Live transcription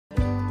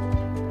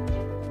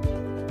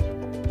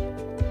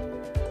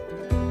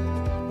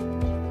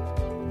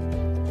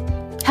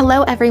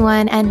Hello,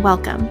 everyone, and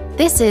welcome.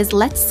 This is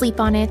Let's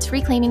Sleep on It,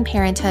 Reclaiming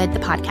Parenthood, the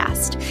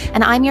podcast,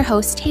 and I'm your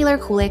host, Taylor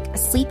Kulik, a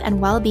sleep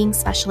and well-being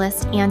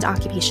specialist and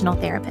occupational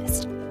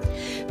therapist.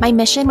 My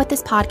mission with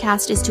this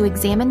podcast is to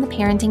examine the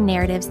parenting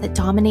narratives that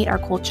dominate our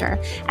culture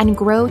and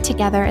grow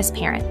together as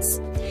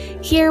parents.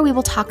 Here, we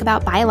will talk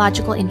about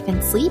biological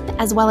infant sleep,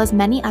 as well as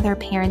many other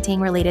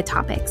parenting-related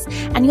topics,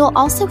 and you'll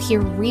also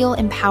hear real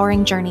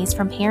empowering journeys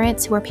from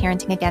parents who are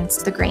parenting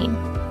against the grain.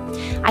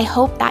 I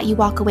hope that you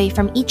walk away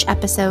from each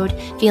episode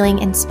feeling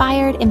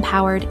inspired,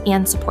 empowered,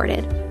 and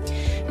supported.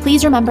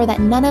 Please remember that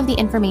none of the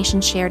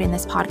information shared in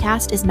this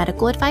podcast is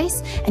medical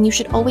advice, and you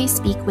should always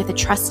speak with a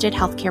trusted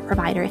healthcare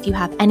provider if you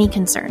have any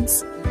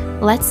concerns.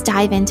 Let's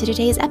dive into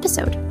today's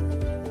episode.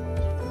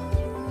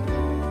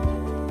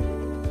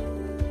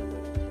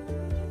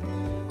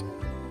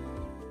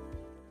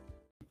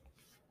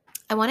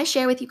 I want to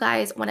share with you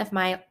guys one of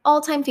my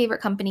all-time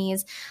favorite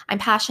companies. I'm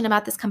passionate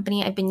about this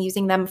company. I've been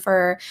using them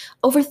for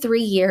over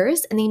 3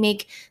 years, and they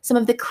make some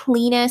of the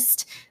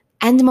cleanest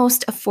and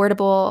most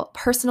affordable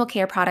personal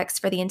care products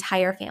for the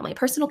entire family,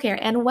 personal care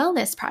and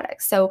wellness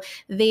products. So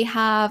they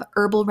have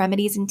herbal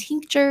remedies and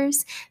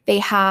tinctures. They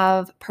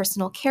have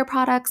personal care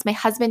products. My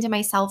husband and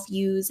myself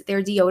use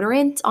their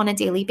deodorant on a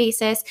daily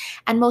basis.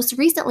 And most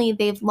recently,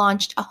 they've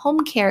launched a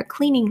home care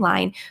cleaning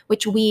line,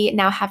 which we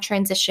now have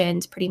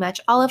transitioned pretty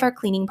much all of our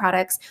cleaning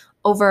products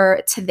over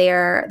to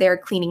their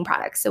cleaning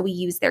products. So we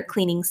use their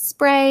cleaning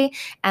spray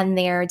and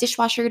their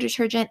dishwasher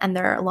detergent and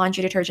their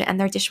laundry detergent and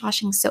their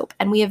dishwashing soap.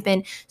 And we have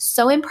been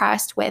so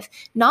impressed with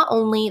not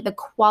only the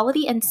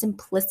quality and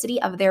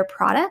simplicity of their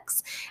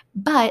products,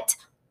 but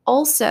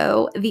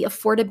also the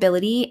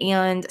affordability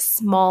and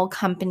small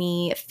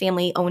company,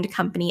 family-owned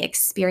company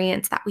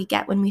experience that we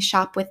get when we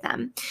shop with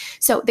them.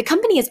 So the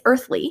company is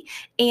Earthly,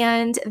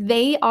 and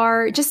they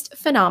are just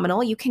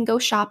phenomenal. You can go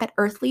shop at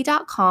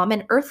earthly.com,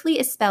 and Earthly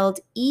is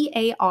spelled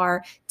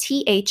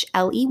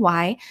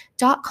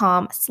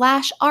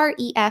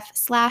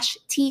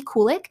EARTHLEY.com/REF/T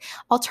Kulik.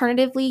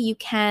 Alternatively, you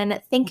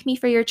can thank me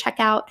for your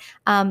checkout.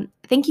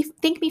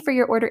 Thank me for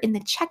your order in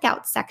the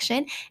checkout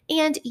section,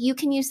 and you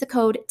can use the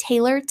code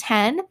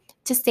Taylor10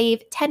 to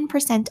save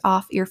 10%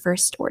 off your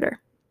first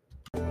order.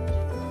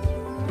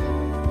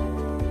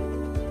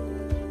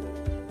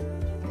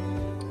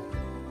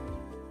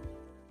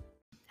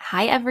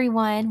 Hi,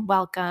 everyone.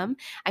 Welcome.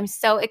 I'm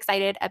so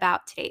excited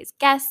about today's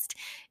guest.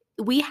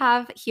 We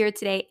have here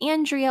today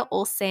Andrea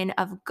Olson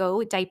of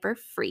Go Diaper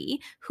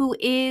Free, who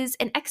is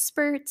an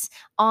expert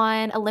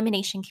on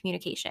elimination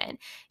communication.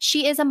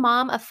 She is a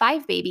mom of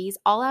 5 babies,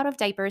 all out of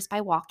diapers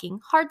by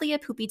walking, hardly a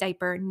poopy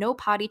diaper, no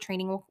potty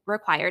training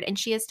required, and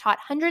she has taught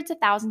hundreds of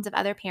thousands of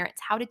other parents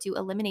how to do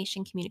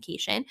elimination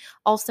communication,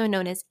 also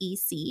known as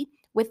EC,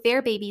 with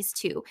their babies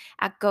too,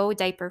 at Go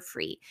Diaper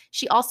Free.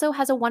 She also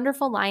has a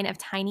wonderful line of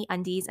tiny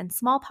undies and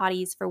small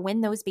potties for when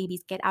those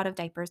babies get out of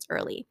diapers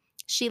early.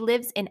 She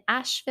lives in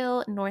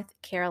Asheville, North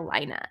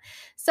Carolina.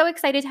 So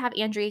excited to have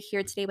Andrea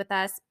here today with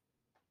us.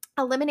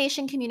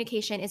 Elimination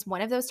communication is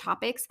one of those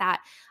topics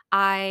that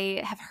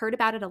I have heard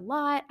about it a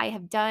lot. I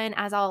have done,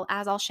 as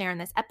I'll share in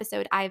this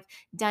episode, I've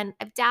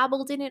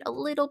dabbled in it a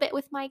little bit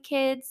with my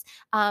kids,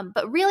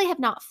 but really have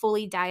not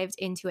fully dived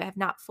into it. Has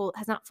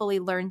not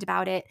fully learned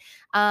about it,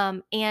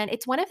 and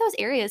it's one of those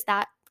areas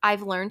that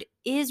I've learned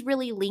is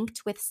really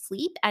linked with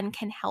sleep and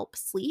can help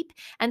sleep.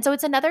 And so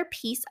it's another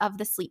piece of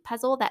the sleep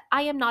puzzle that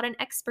I am not an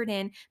expert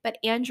in, but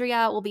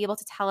Andrea will be able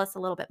to tell us a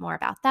little bit more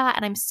about that.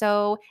 And I'm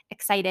so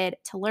excited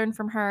to learn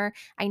from her.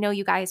 I know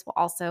you guys will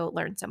also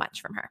learn so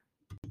much from her.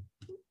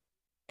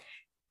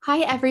 Hi,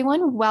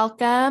 everyone.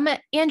 Welcome.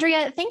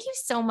 Andrea, thank you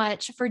so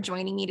much for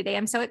joining me today.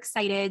 I'm so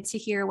excited to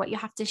hear what you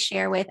have to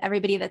share with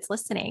everybody that's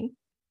listening.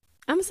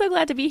 I'm so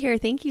glad to be here.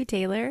 Thank you,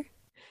 Taylor.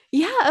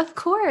 Yeah, of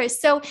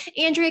course. So,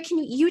 Andrea, can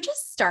you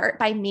just start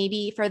by,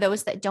 maybe for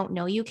those that don't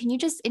know you, can you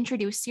just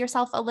introduce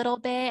yourself a little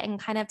bit and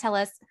kind of tell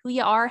us who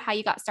you are, how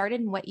you got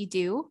started, and what you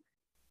do?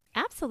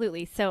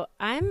 Absolutely. So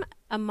I'm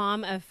a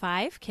mom of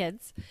 5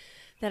 kids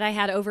that I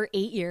had over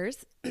 8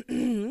 years.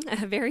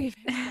 A very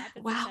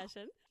rapid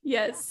succession.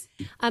 Yes.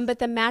 But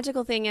the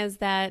magical thing is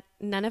that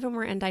none of them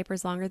were in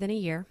diapers longer than a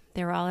year.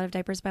 They were all out of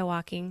diapers by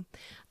walking.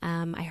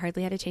 I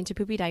hardly had to change a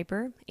poopy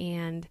diaper,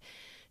 and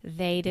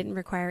they didn't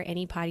require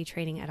any potty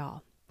training at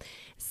all.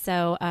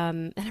 So,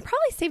 and I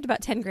probably saved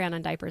about 10 grand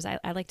on diapers. I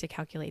like to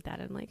calculate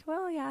that. I'm like,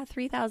 well, yeah,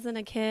 3,000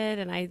 a kid.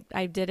 And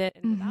I did it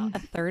in about a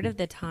third of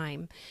the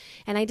time.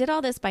 And I did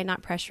all this by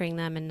not pressuring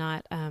them and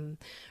not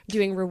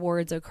doing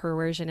rewards or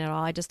coercion at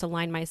all. I just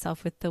aligned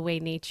myself with the way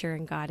nature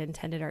and God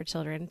intended our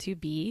children to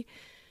be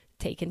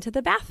taken to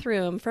the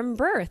bathroom from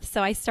birth.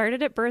 So I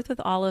started at birth with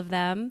all of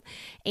them.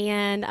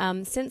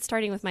 And since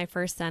starting with my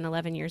first son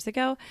 11 years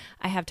ago,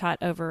 I have taught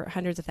over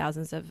hundreds of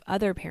thousands of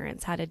other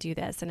parents how to do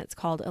this. And it's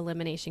called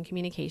elimination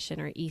communication,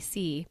 or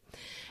EC.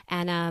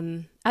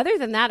 And other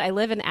than that, I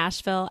live in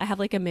Asheville. I have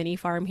like a mini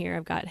farm here.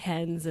 I've got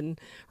hens and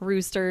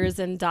roosters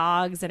and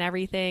dogs and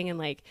everything. And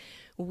like,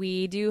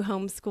 we do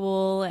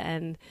homeschool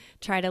and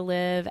try to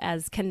live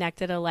as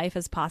connected a life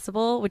as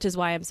possible, which is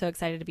why I'm so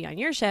excited to be on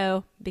your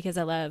show, because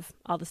I love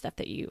all the stuff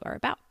that you are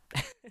about.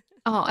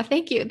 Oh,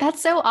 thank you. That's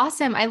so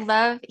awesome. I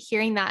love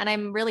hearing that. And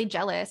I'm really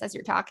jealous as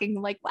you're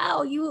talking, like,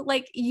 wow,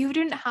 you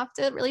didn't have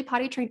to really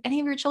potty train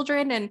any of your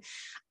children. And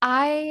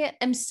I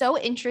am so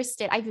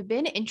interested. I've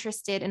been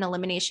interested in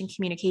elimination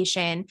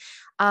communication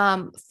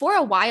for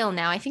a while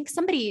now. I think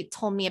somebody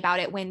told me about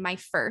it when my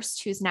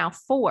first, who's now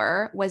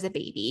 4, was a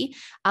baby.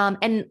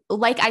 And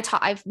like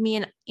me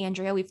and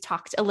Andrea, we've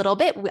talked a little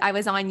bit. I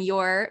was on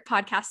your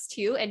podcast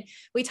too, and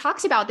we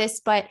talked about this,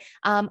 but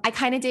I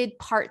kind of did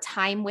part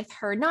time with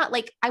her. Not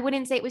like, I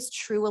wouldn't say it was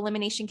true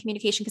elimination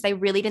communication because I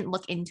really didn't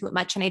look into it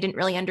much and I didn't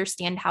really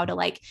understand how to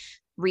like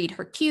read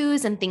her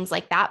cues and things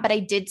like that. But I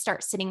did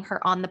start sitting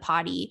her on the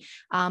potty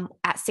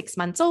at 6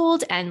 months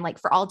old. And like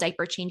for all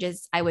diaper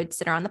changes, I would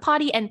sit her on the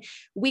potty. And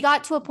we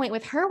got to a point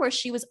with her where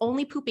she was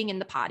only pooping in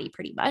the potty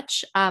pretty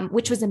much,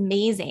 which was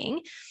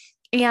amazing.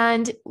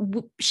 And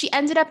she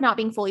ended up not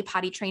being fully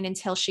potty trained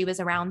until she was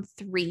around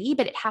 3,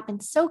 but it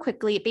happened so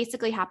quickly. It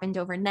basically happened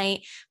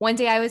overnight. One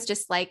day I was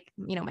just like,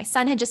 my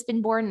son had just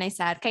been born and I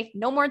said, okay,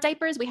 no more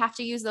diapers. We have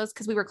to use those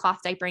because we were cloth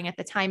diapering at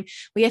the time.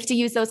 We have to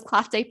use those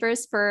cloth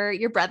diapers for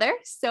your brother.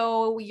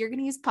 So you're going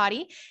to use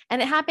potty.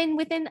 And it happened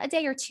within a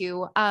day or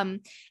two.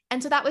 And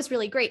so that was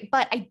really great.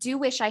 But I do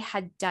wish I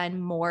had done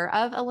more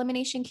of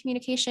elimination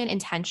communication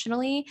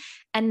intentionally.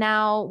 And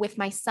now with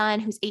my son,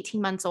 who's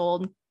 18 months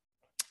old,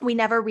 we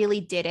never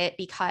really did it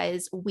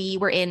because we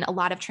were in a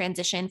lot of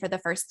transition for the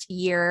first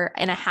year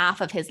and a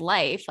half of his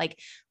life. Like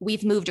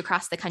we've moved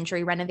across the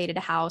country, renovated a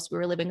house. We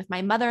were living with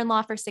my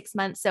mother-in-law for 6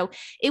 months. So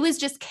it was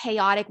just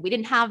chaotic. We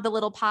didn't have the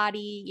little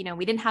potty,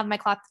 we didn't have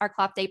our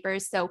cloth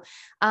diapers. So,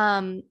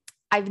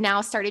 I've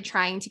now started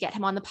trying to get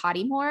him on the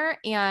potty more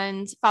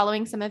and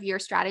following some of your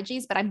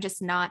strategies, but I'm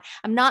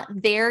not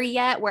there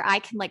yet where I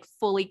can like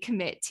fully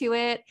commit to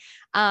it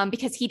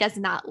because he does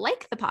not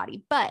like the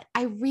potty. But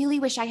I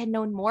really wish I had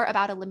known more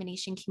about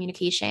elimination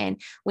communication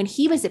when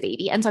he was a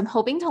baby. And so I'm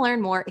hoping to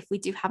learn more if we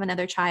do have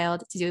another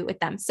child to do it with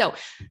them. So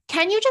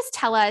can you just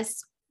tell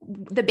us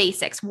the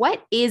basics?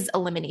 What is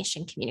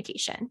elimination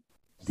communication?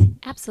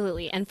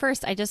 Absolutely. And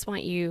first, I just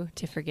want you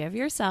to forgive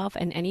yourself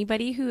and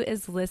anybody who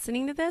is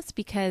listening to this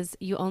because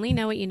you only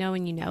know what you know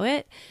when you know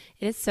it.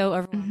 It is so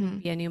overwhelming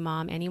to be a new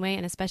mom anyway.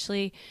 And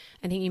especially,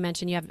 I think you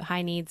mentioned you have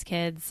high needs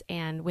kids.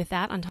 And with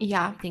that on top of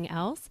everything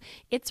else,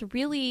 it's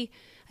really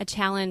a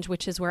challenge,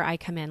 which is where I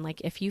come in. Like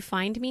if you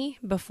find me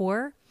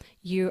before,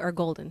 you are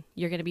golden.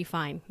 You're going to be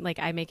fine. Like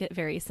I make it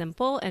very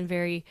simple and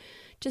very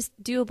just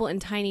doable in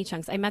tiny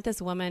chunks. I met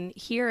this woman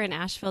here in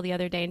Asheville the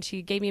other day and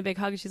she gave me a big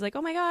hug. She's like,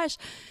 "Oh my gosh,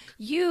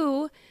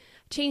 you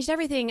changed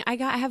everything. I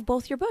have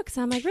both your books."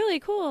 And I'm like, "Really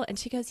cool." And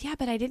she goes, "Yeah,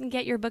 but I didn't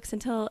get your books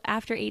until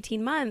after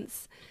 18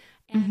 months.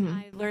 And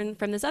I learned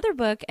from this other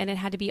book and it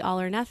had to be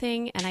all or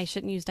nothing. And I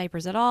shouldn't use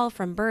diapers at all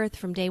from birth,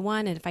 from day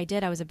one. And if I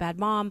did, I was a bad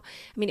mom."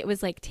 I mean, it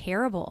was like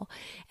terrible.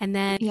 And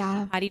then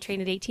potty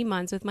trained at 18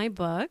 months with my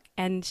book.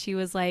 And she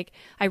was like,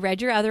 "I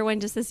read your other one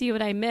just to see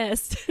what I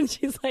missed." And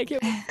she's like,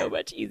 "It was so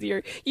much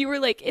easier. You were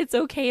like, it's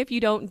okay if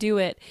you don't do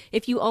it.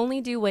 If you only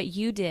do what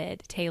you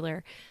did,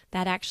 Taylor,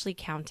 that actually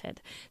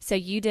counted." So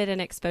you did an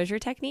exposure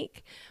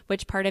technique,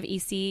 which part of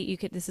EC,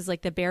 this is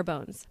like the bare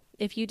bones.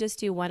 If you just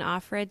do one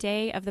off for a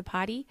day of the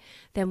potty,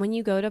 then when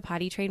you go to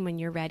potty train, when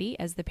you're ready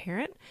as the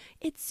parent,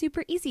 it's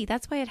super easy.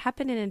 That's why it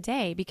happened in a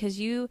day because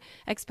you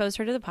exposed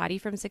her to the potty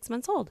from 6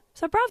 months old.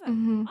 So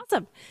bravo.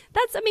 Awesome.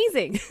 That's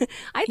amazing.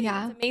 I think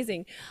that's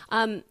amazing.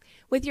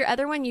 With your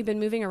other one, you've been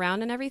moving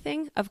around and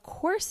everything. Of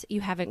course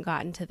you haven't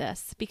gotten to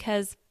this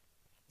because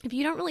if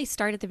you don't really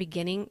start at the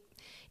beginning,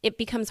 it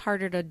becomes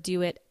harder to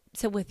do it.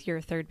 So with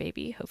your third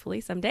baby,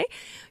 hopefully someday,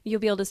 you'll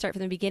be able to start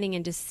from the beginning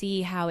and just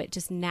see how it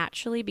just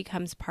naturally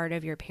becomes part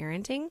of your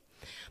parenting.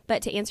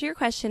 But to answer your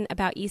question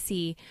about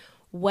EC,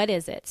 what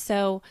is it?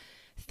 So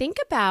think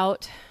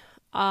about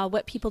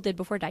what people did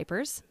before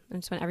diapers. I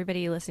just want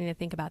everybody listening to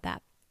think about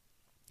that.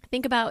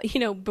 Think about,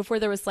 before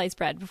there was sliced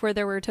bread, before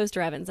there were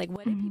toaster ovens, like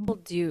what did people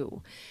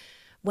do?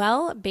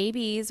 Well,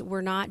 babies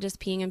were not just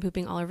peeing and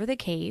pooping all over the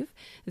cave.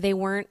 They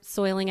weren't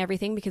soiling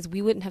everything because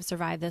we wouldn't have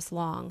survived this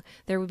long.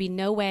 There would be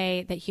no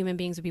way that human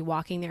beings would be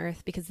walking the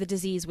earth because the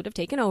disease would have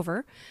taken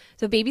over.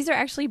 So babies are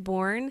actually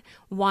born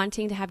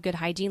wanting to have good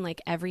hygiene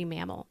like every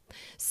mammal.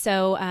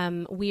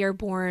 So we are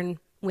born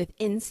with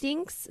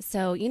instincts.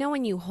 So,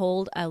 when you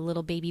hold a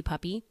little baby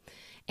puppy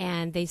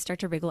and they start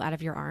to wriggle out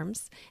of your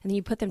arms and then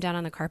you put them down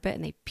on the carpet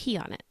and they pee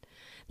on it.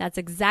 That's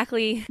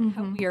exactly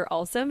how we are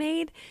also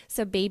made.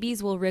 So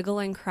babies will wriggle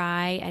and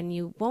cry and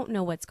you won't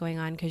know what's going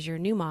on because you're a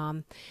new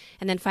mom.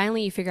 And then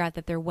finally you figure out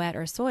that they're wet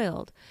or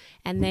soiled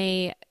and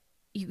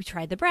you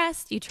tried the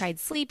breast, you tried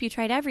sleep, you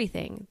tried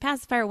everything,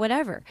 pacifier,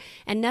 whatever.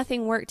 And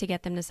nothing worked to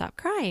get them to stop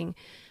crying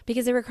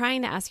because they were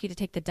crying to ask you to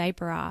take the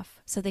diaper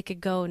off so they could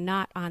go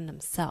not on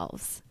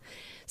themselves.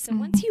 So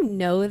once you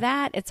know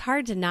that, it's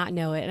hard to not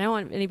know it. And I don't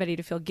want anybody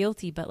to feel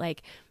guilty, but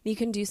like you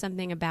can do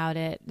something about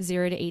it.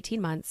 0 to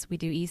 18 months, we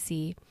do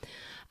EC.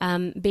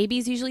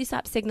 Babies usually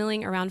stop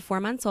signaling around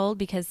 4 months old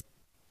because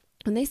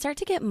when they start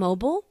to get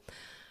mobile,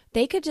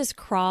 they could just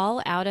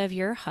crawl out of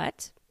your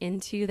hut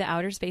into the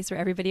outer space where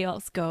everybody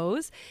else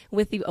goes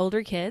with the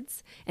older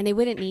kids, and they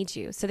wouldn't need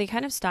you. So they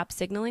kind of stop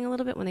signaling a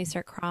little bit when they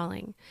start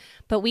crawling.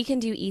 But we can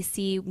do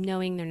EC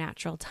knowing their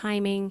natural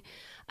timing,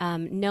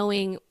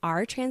 knowing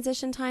our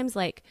transition times.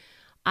 Like,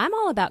 I'm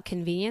all about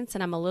convenience,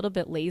 and I'm a little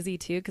bit lazy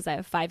too because I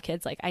have 5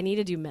 kids. Like, I need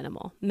to do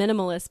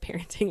minimalist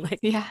parenting. Like,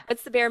 Yeah.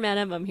 what's the bare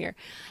minimum here?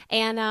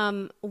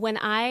 And when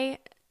I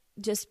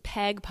just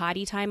peg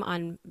potty time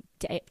on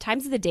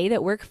times of the day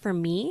that work for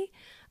me,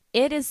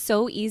 it is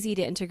so easy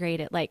to integrate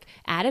it. Like,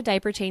 add a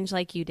diaper change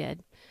like you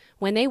did.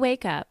 When they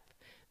wake up,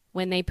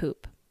 when they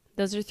poop.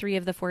 Those are 3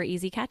 of the 4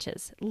 easy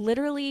catches.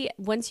 Literally,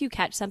 once you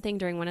catch something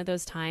during one of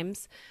those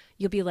times,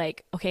 you'll be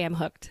like, okay, I'm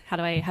hooked. How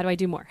do I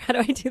do more? How do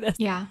I do this?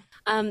 Yeah.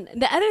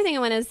 The other thing I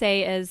want to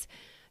say is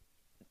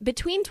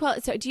between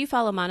 12, so do you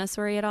follow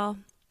Montessori at all?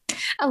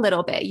 A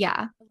little bit.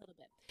 Yeah. A little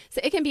bit. So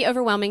it can be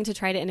overwhelming to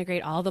try to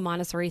integrate all the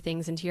Montessori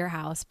things into your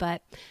house,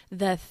 but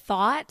the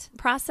thought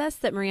process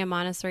that Maria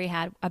Montessori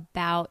had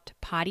about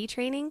potty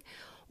training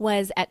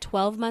was at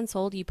 12 months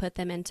old, you put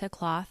them into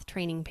cloth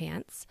training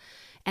pants.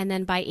 And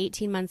then by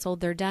 18 months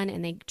old, they're done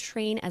and they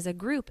train as a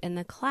group in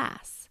the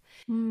class.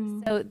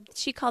 So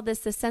she called this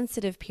the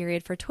sensitive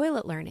period for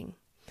toilet learning.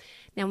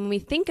 Now, when we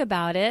think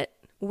about it,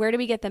 where do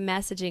we get the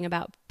messaging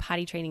about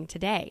potty training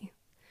today?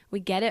 We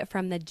get it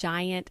from the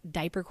giant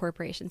diaper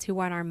corporations who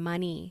want our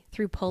money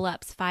through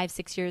pull-ups,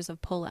 5-6 years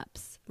of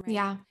pull-ups. Right?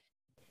 Yeah.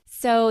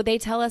 So they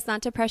tell us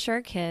not to pressure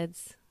our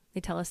kids.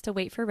 They tell us to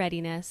wait for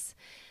readiness.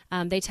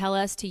 They tell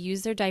us to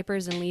use their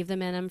diapers and leave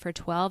them in them for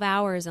 12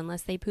 hours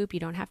unless they poop. You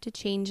don't have to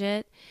change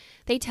it.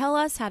 They tell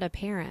us how to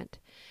parent.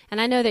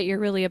 And I know that you're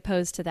really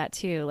opposed to that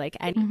too. Like,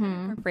 any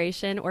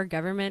corporation or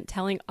government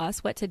telling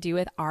us what to do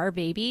with our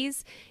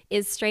babies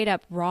is straight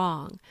up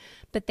wrong.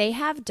 But they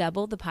have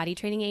doubled the potty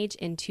training age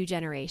in 2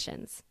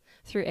 generations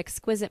through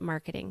exquisite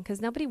marketing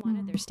because nobody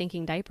wanted their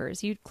stinking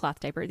diapers. You cloth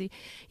diaper.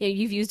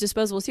 You've used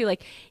disposables too.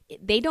 Like,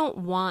 they don't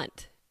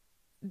want...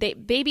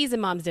 babies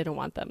and moms didn't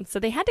want them. So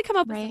they had to come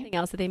up with something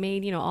else that they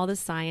made, all this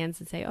science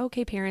and say,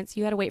 okay, parents,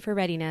 you got to wait for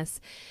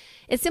readiness.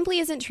 It simply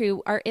isn't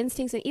true. Our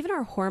instincts and even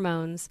our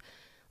hormones,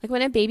 like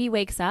when a baby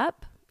wakes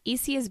up,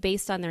 EC is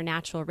based on their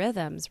natural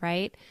rhythms,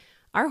 right?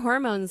 Our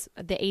hormones,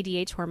 the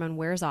ADH hormone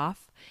wears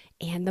off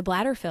and the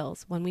bladder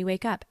fills when we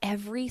wake up.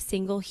 Every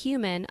single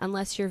human,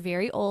 unless you're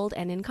very old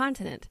and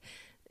incontinent,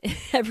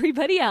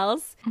 everybody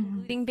else,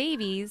 including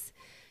babies,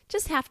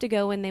 just have to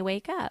go when they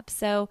wake up.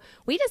 So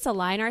we just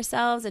align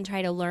ourselves and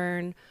try to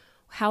learn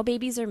how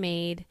babies are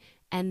made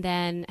and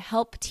then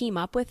help team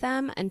up with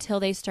them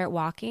until they start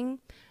walking.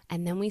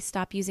 And then we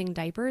stop using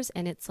diapers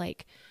and it's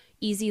like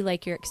easy,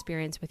 like your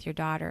experience with your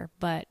daughter,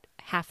 but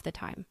half the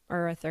time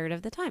or a third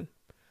of the time.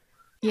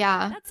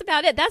 Yeah. That's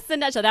about it. That's the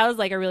nutshell. That was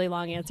like a really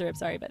long answer. I'm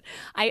sorry, but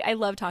I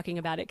love talking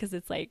about it because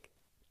it's like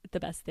the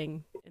best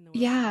thing in the world.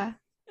 Yeah.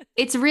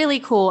 It's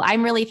really cool.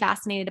 I'm really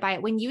fascinated by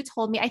it. When you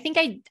told me, I think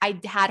I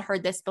had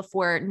heard this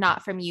before,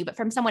 not from you, but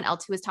from someone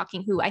else who was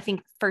talking, who I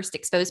think first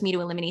exposed me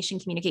to elimination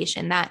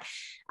communication, that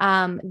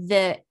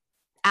the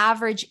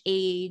average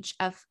age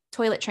of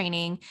toilet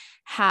training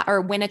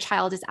or when a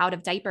child is out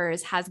of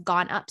diapers has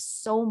gone up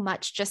so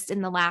much just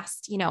in the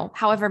last,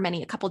 however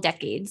many, a couple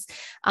decades.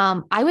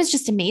 I was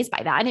just amazed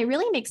by that. And it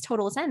really makes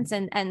total sense.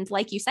 And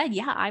like you said,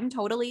 yeah, I'm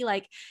totally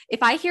like,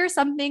 if I hear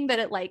something that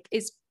it like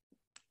is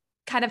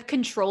kind of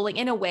controlling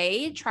in a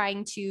way,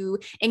 trying to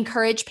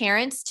encourage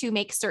parents to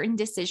make certain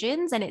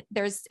decisions and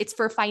it's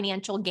for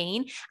financial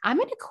gain, I'm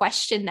going to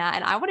question that.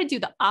 And I want to do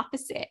the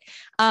opposite.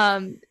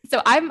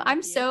 So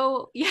I'm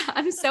so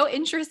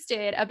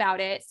interested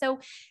about it. So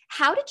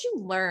how did you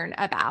learn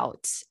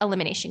about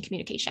elimination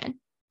communication?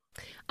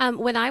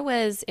 When I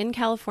was in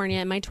California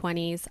in my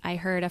 20s, I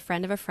heard a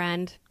friend of a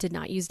friend did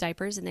not use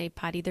diapers and they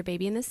pottied their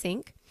baby in the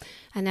sink.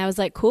 And I was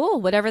like,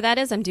 cool, whatever that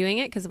is, I'm doing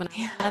it. Because when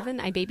I was 11,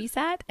 I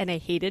babysat and I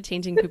hated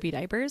changing poopy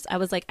diapers. I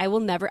was like, I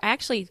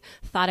actually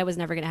thought I was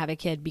never going to have a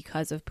kid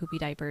because of poopy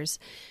diapers.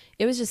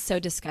 It was just so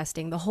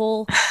disgusting. The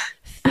whole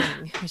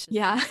thing was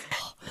just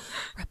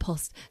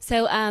repulsed.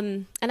 So,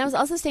 and I was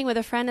also staying with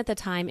a friend at the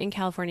time in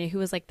California who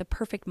was like the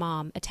perfect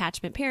mom,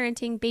 attachment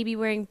parenting, baby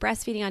wearing,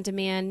 breastfeeding on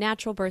demand,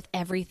 natural birth,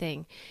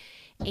 everything.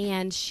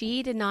 And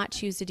she did not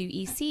choose to do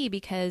EC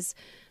because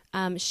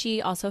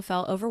she also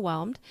felt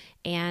overwhelmed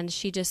and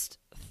she just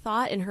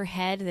thought in her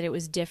head that it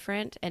was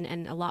different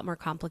and a lot more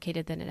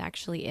complicated than it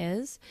actually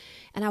is.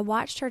 And I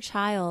watched her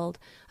child,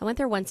 I went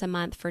there once a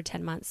month for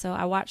 10 months. So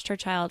I watched her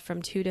child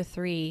from 2 to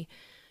 3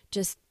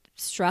 just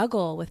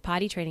struggle with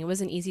potty training. It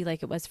wasn't easy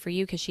like it was for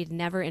you because she'd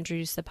never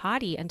introduced the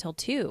potty until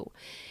 2.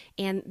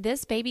 And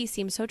this baby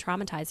seemed so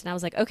traumatized. And I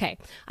was like, okay,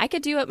 I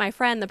could do what my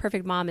friend, the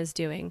perfect mom, is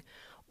doing.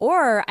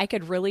 Or I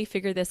could really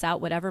figure this out,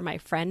 whatever my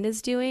friend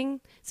is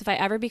doing. So if I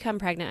ever become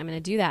pregnant, I'm going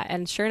to do that.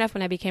 And sure enough,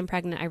 when I became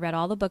pregnant, I read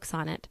all the books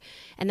on it.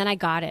 And then I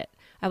got it.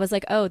 I was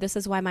like, oh, this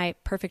is why my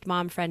perfect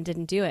mom friend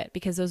didn't do it,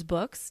 because those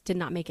books did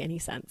not make any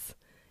sense.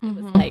 It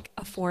was like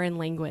a foreign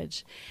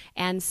language.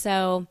 And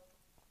so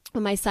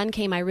when my son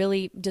came, I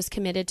really just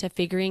committed to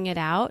figuring it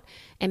out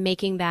and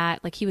making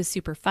that, like, he was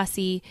super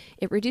fussy.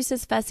 It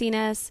reduces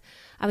fussiness.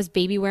 I was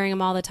baby wearing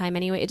him all the time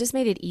anyway. It just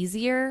made it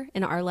easier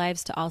in our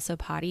lives to also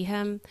potty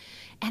him.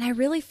 And I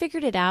really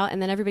figured it out.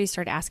 And then everybody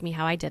started asking me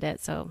how I did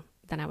it. So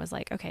then I was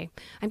like, okay,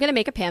 I'm going to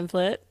make a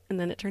pamphlet. And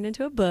then it turned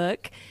into a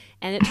book,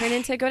 and it turned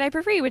into Go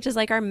Diaper Free, which is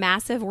like our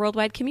massive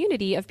worldwide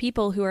community of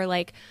people who are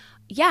like,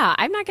 yeah,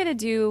 I'm not going to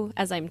do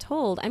as I'm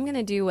told. I'm going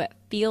to do what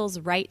feels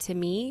right to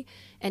me.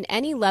 And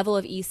any level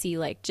of EC,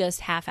 like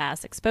just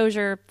half-ass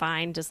exposure,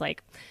 fine. Just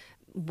like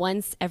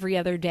once every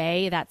other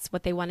day, that's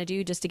what they want to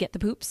do just to get the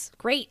poops.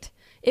 Great.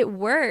 It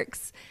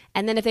works.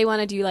 And then if they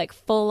want to do like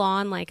full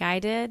on like I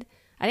did,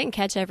 I didn't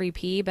catch every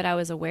pee, but I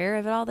was aware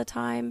of it all the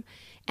time.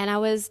 And I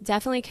was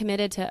definitely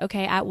committed to,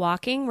 okay, at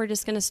walking, we're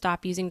just going to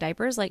stop using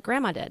diapers like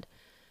grandma did.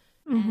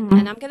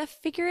 And I'm going to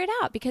figure it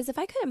out, because if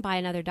I couldn't buy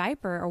another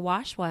diaper or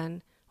wash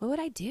one, what would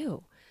I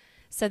do?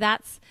 So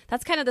that's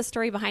kind of the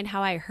story behind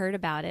how I heard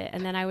about it.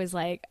 And then I was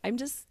like,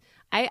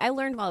 I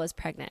learned while I was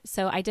pregnant.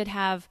 So I did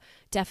have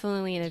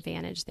definitely an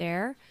advantage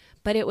there,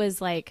 but it was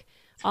like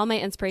all my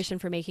inspiration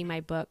for making my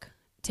book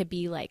to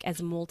be like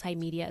as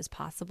multimedia as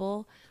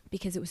possible,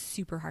 because it was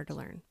super hard to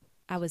learn.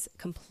 I was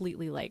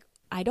completely like,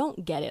 I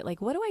don't get it.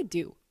 Like, what do I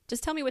do?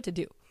 Just tell me what to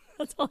do.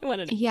 That's all I want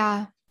to know.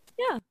 Yeah.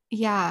 Yeah.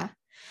 Yeah.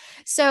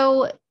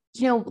 So,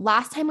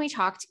 last time we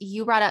talked,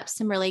 you brought up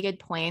some really good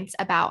points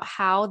about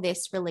how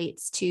this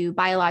relates to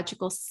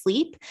biological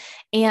sleep.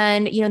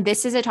 And,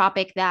 this is a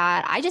topic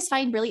that I just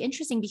find really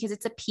interesting because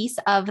it's a piece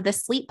of the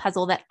sleep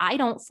puzzle that I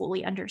don't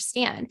fully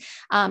understand.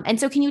 And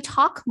so can you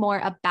talk more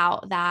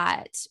about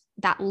that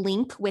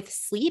link with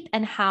sleep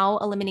and how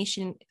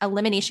elimination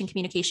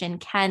communication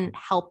can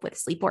help with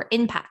sleep or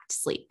impact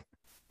sleep?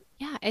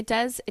 Yeah, it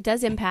does. It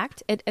does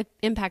impact. It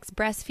impacts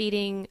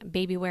breastfeeding,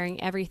 baby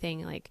wearing,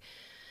 everything. Like,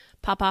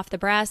 pop off the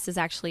breast is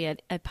actually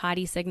a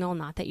potty signal,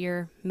 not that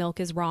your milk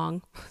is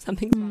wrong.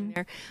 Something's wrong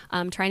there.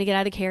 Trying to get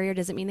out of the carrier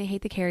doesn't mean they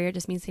hate the carrier. It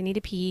just means they need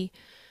to pee.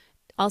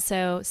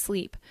 Also,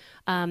 sleep.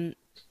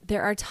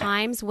 There are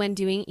times when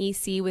doing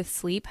EC with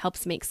sleep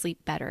helps make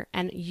sleep better.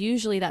 And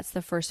usually that's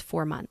the first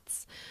 4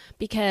 months,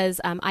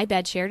 because I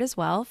bed shared as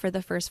well for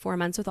the first 4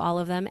 months with all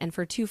of them. And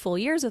for 2 full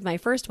years with my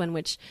first one,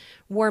 which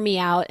wore me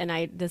out. And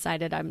I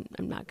decided I'm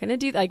not going to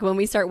do that. Like, when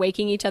we start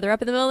waking each other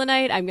up in the middle of the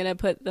night, I'm going to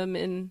put them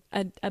in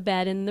a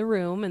bed in the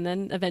room, and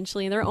then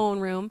eventually in their own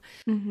room.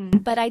 Mm-hmm.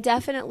 But I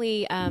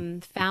definitely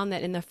found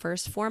that in the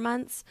first 4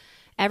 months,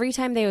 every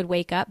time they would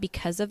wake up,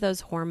 because of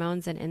those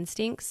hormones and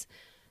instincts,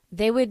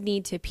 they would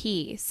need to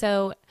pee.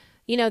 So,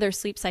 their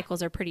sleep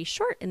cycles are pretty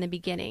short in the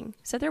beginning.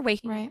 So they're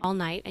waking all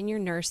night, and you're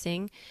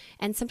nursing,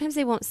 and sometimes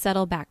they won't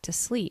settle back to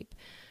sleep.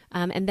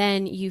 And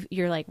then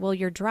you're like, well,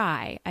 you're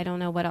dry. I don't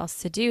know what else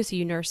to do. So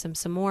you nurse them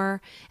some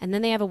more, and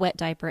then they have a wet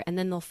diaper, and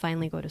then they'll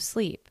finally go to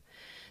sleep.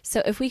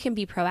 So if we can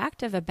be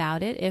proactive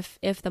about it,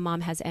 if the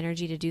mom has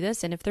energy to do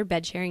this, and if they're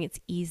bed sharing, it's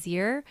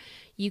easier.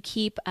 You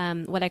keep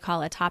what I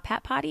call a top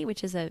hat potty,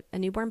 which is a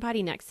newborn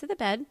potty next to the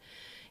bed.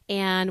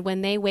 And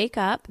when they wake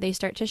up, they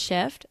start to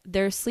shift.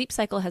 Their sleep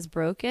cycle has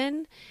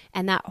broken,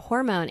 and that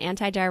hormone,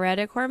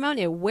 antidiuretic hormone,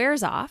 it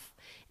wears off.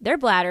 Their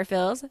bladder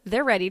fills.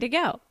 They're ready to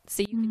go.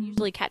 So you can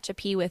usually catch a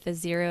pee with a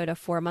 0 to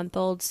 4 month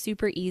old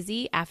super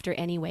easy after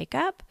any wake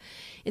up.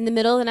 In the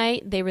middle of the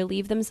night, they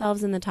relieve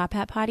themselves in the top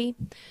hat potty.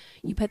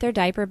 You put their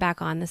diaper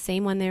back on, the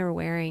same one they were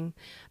wearing,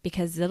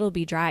 because it'll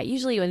be dry.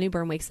 Usually when a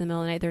newborn wakes in the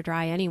middle of the night, they're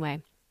dry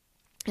anyway.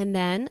 And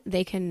then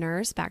they can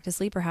nurse back to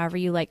sleep, or however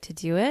you like to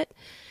do it.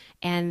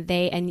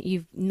 And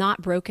you've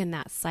not broken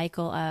that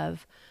cycle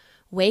of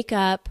wake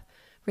up,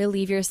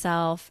 relieve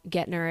yourself,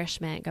 get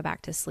nourishment, go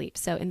back to sleep.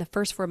 So in the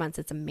first 4 months,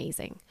 it's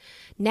amazing.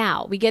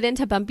 Now we get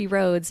into bumpy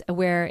roads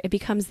where it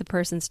becomes the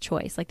person's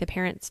choice, like the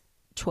parent's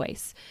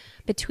choice.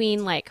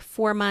 Between like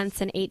 4 months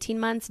and 18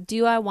 months,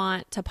 do I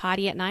want to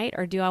potty at night,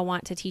 or do I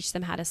want to teach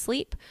them how to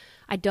sleep?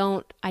 I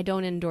don't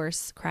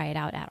endorse cry it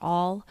out at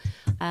all.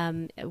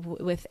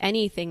 With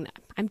anything,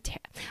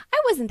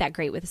 I wasn't that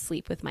great with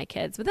sleep with my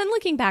kids, but then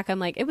looking back, I'm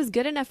like, it was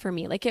good enough for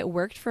me. Like, it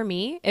worked for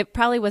me. It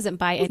probably wasn't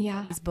by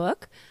anybody's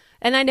book.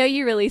 And I know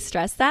you really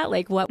stress that,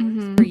 like, what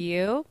works for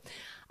you.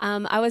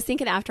 I was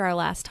thinking after our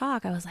last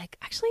talk, I was like,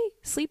 actually,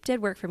 sleep did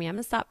work for me. I'm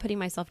going to stop putting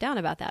myself down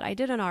about that. I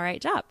did an all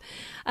right job.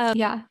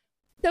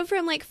 So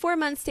from like 4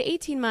 months to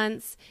 18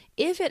 months,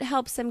 if it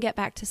helps them get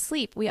back to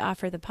sleep, we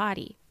offer the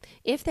potty.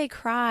 If they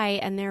cry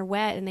and they're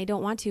wet and they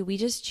don't want to, we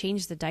just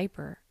change the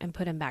diaper and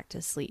put them back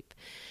to sleep.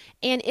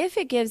 And if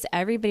it gives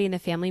everybody in the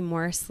family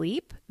more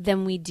sleep,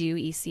 then we do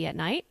EC at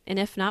night. And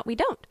if not, we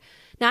don't.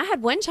 Now, I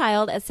had one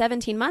child at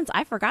 17 months.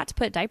 I forgot to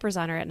put diapers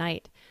on her at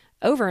night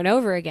over and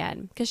over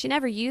again because she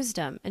never used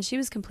them. And she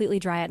was completely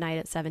dry at night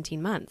at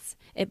 17 months.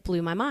 It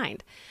blew my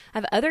mind. I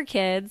have other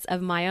kids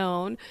of my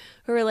own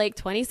who are like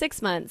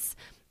 26 months,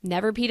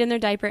 never peed in their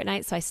diaper at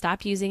night. So I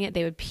stopped using it.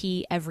 They would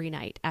pee every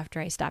night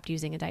after I stopped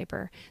using a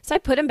diaper. So I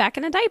put them back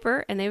in a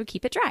diaper and they would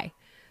keep it dry.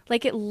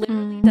 Like, it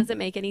literally doesn't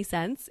make any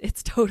sense.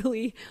 It's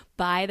totally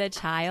by the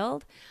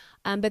child.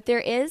 But there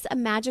is a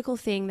magical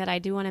thing that I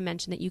do want to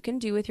mention that you can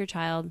do with your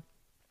child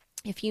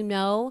If you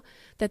know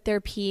that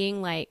they're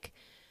peeing like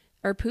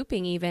or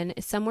pooping even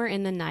somewhere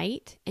in the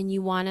night and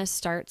you want to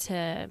start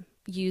to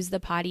use the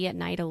potty at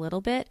night a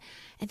little bit,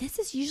 and this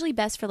is usually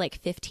best for like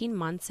 15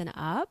 months and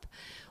up,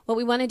 what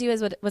we want to do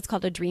is what's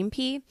called a dream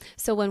pee.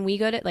 So when we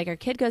go to, like, our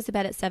kid goes to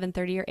bed at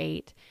 7:30 or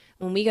 8,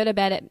 when we go to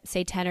bed at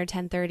say 10 or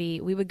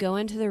 10:30, we would go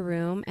into the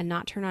room and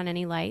not turn on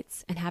any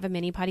lights and have a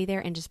mini potty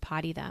there and just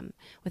potty them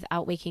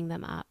without waking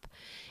them up.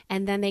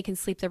 And then they can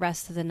sleep the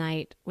rest of the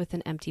night with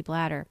an empty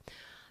bladder.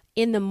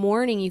 In the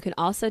morning, you can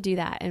also do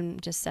that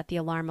and just set the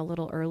alarm a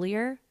little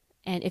earlier.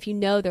 And if you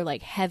know they're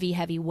like heavy,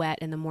 heavy wet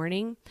in the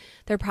morning,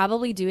 they're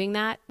probably doing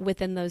that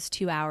within those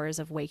 2 hours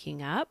of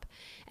waking up.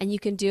 And you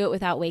can do it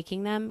without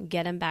waking them,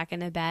 get them back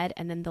into bed,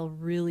 and then they'll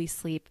really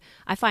sleep.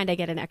 I find I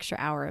get an extra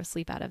hour of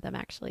sleep out of them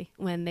actually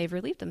when they've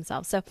relieved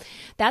themselves. So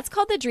that's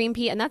called the Dream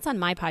Pee. And that's on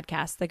my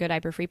podcast, the Go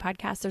Diaper Free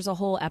podcast. There's a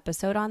whole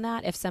episode on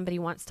that if somebody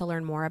wants to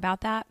learn more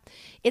about that.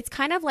 It's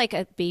kind of like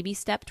a baby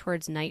step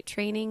towards night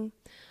training.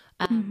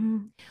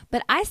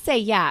 But I say,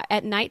 yeah,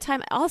 at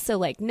nighttime, also,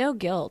 like, no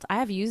guilt. I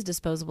have used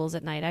disposables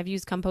at night. I've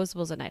used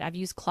compostables at night. I've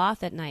used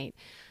cloth at night.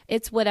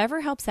 It's whatever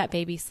helps that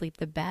baby sleep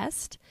the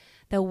best.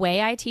 The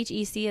way I teach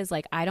EC is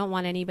like, I don't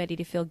want anybody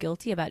to feel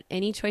guilty about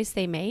any choice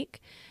they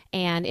make.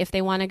 And if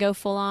they want to go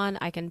full on,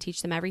 I can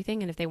teach them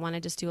everything. And if they want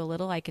to just do a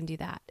little, I can do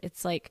that.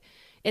 It's like,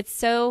 it's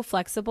so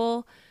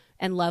flexible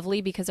and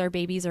lovely because our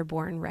babies are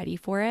born ready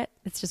for it.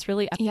 It's just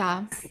really,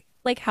 Yeah.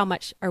 like, how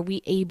much are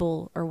we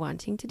able or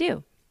wanting to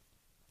do,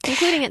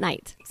 including at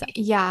night. So.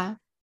 Yeah.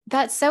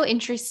 That's so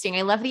interesting.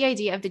 I love the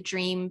idea of the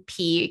dream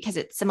pee because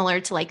it's similar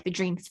to like the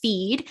dream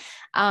feed.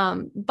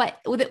 But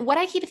what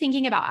I keep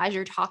thinking about as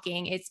you're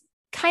talking is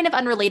kind of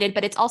unrelated,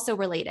 but it's also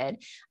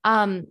related.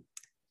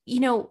 You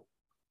know,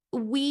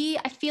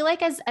 I feel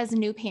like as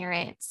new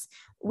parents,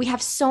 we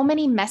have so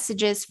many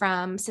messages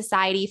from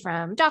society,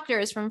 from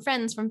doctors, from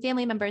friends, from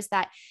family members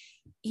that,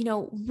 you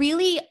know,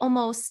 really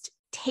almost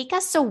take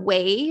us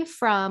away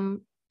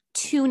from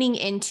tuning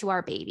into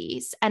our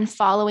babies and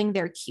following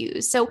their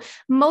cues. So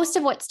most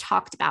of what's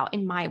talked about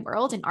in my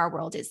world, in our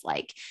world, is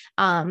like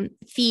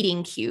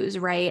feeding cues,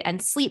 right?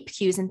 And sleep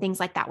cues and things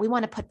like that. We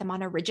want to put them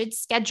on a rigid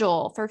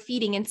schedule for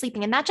feeding and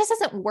sleeping. And that just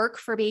doesn't work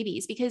for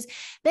babies because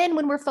then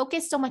when we're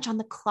focused so much on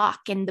the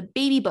clock and the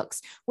baby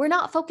books, we're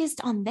not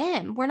focused on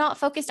them. We're not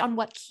focused on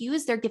what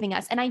cues they're giving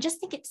us. And I just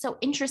think it's so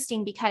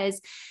interesting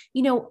because,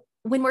 you know,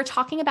 when we're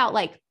talking about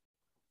like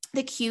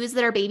the cues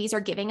that our babies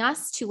are giving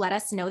us to let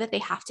us know that they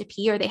have to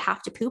pee or they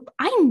have to poop.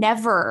 I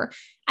never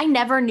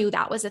knew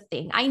that was a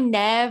thing. I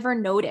never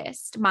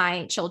noticed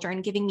my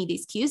children giving me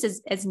these cues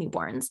as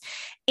newborns.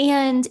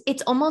 And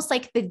it's almost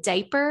like the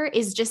diaper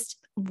is just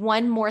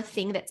one more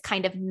thing that's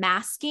kind of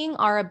masking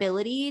our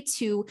ability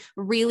to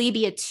really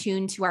be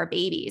attuned to our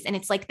babies. And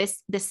it's like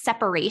this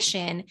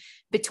separation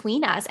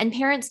between us, and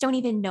parents don't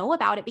even know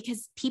about it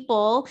because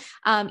people,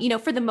 you know,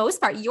 for the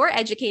most part, you're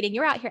out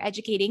here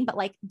educating, but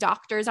like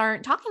doctors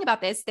aren't talking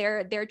about this.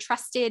 They're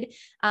trusted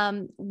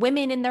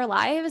women in their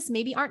lives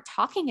maybe aren't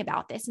talking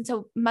about this. And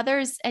so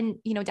mothers and,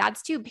 you know,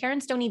 dads too,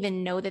 parents don't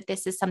even know that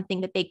this is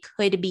something that they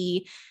could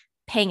be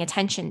paying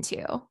attention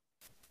to.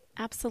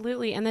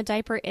 Absolutely. And the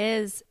diaper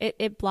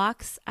it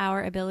blocks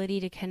our ability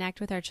to connect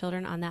with our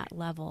children on that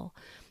level.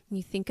 When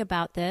you think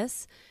about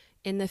this,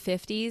 in the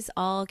 50s,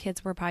 all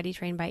kids were potty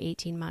trained by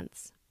 18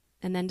 months.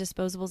 And then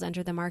disposables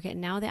entered the market.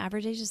 And now the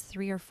average age is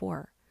 3 or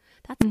 4.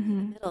 That's in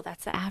the middle.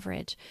 That's the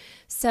average.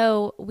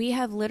 So we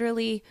have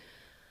literally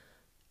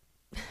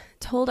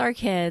told our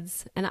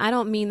kids, and I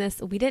don't mean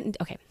this,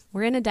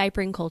 we're in a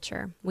diapering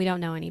culture. We don't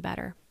know any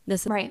better.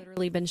 This has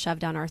literally been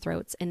shoved down our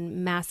throats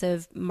in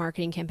massive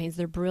marketing campaigns.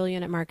 They're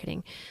brilliant at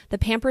marketing. The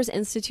Pampers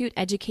Institute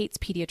educates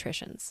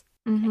pediatricians.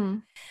 Mm-hmm.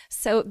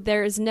 So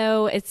there's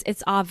no,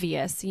 it's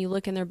obvious. You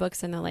look in their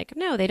books and they're like,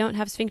 no, they don't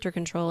have sphincter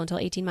control until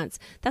 18 months.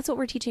 That's what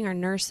we're teaching our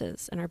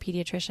nurses and our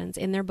pediatricians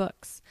in their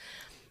books.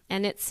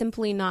 And it's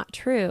simply not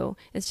true.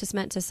 It's just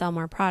meant to sell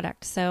more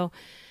product. So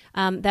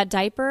that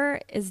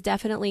diaper is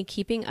definitely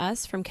keeping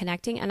us from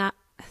connecting. And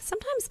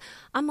sometimes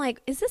I'm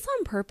like, is this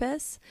on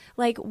purpose?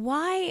 Like,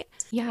 why?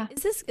 Yeah.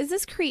 Is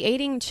this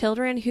creating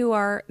children who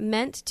are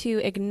meant to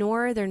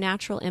ignore their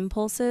natural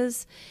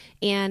impulses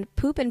and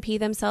poop and pee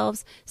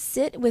themselves,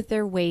 sit with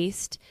their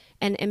waste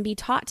and be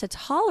taught to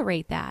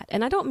tolerate that?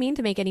 And I don't mean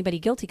to make anybody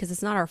guilty because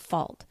it's not our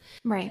fault.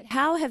 Right. But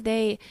how have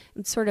they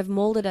sort of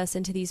molded us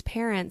into these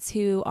parents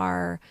who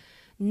are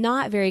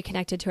not very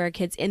connected to our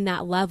kids in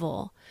that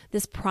level,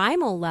 this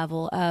primal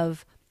level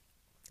of,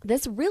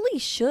 this really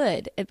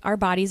should, if our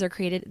bodies are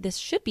created, this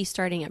should be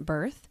starting at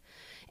birth,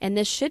 and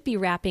this should be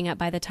wrapping up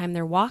by the time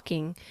they're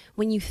walking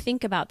when you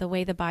think about the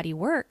way the body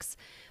works.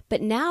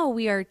 But now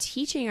we are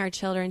teaching our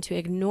children to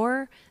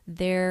ignore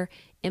their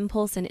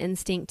impulse and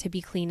instinct to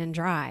be clean and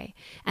dry.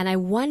 And I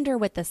wonder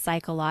what the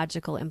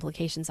psychological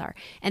implications are.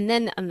 And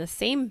then on the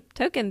same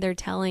token, they're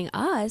telling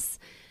us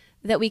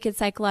that we could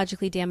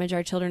psychologically damage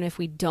our children if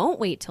we don't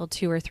wait till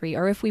 2 or 3,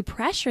 or if we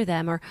pressure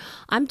them, or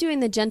I'm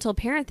doing the gentle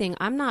parent thing.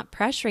 I'm not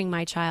pressuring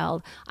my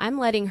child. I'm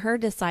letting her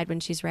decide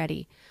when she's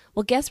ready.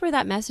 Well, guess where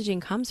that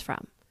messaging comes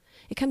from?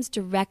 It comes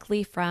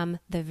directly from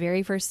the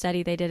very first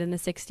study they did in the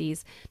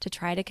 60s to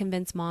try to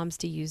convince moms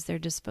to use their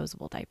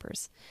disposable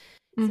diapers.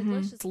 So let's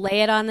Mm-hmm. just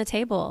lay it on the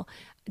table.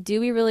 Do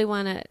we really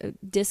want to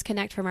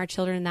disconnect from our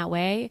children in that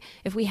way?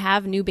 If we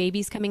have new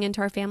babies coming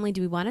into our family,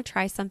 do we want to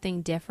try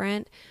something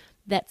different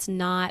that's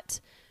not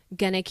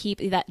going to keep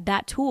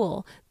that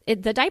tool?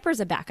 The diaper is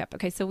a backup.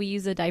 Okay, so we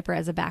use a diaper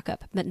as a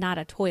backup, but not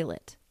a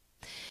toilet.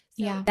 So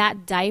Yeah.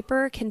 that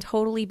diaper can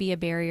totally be a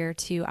barrier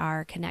to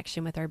our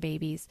connection with our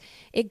babies.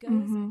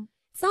 Mm-hmm.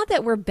 It's not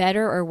that we're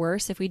better or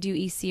worse if we do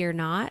EC or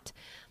not,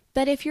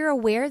 but if you're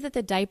aware that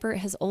the diaper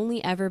has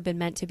only ever been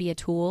meant to be a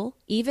tool,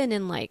 even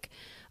in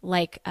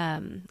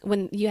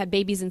when you had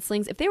babies in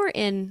slings, if they were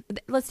in,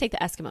 let's take the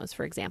Eskimos,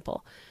 for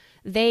example,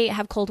 they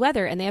have cold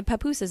weather and they have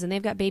papooses and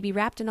they've got baby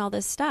wrapped in all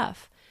this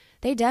stuff.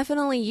 They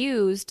definitely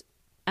used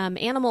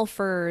animal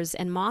furs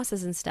and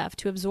mosses and stuff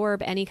to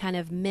absorb any kind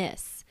of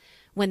miss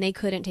when they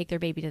couldn't take their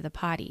baby to the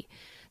potty.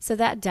 So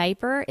that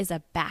diaper is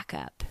a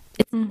backup.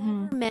 It's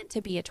Mm-hmm. never meant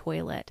to be a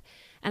toilet.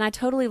 And I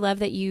totally love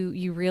that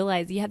you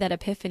realize you had that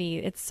epiphany.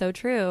 It's so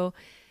true.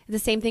 The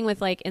same thing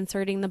with like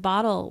inserting the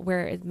bottle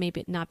where it may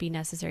not be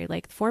necessary,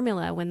 like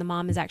formula when the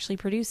mom is actually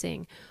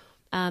producing.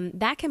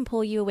 That can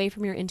pull you away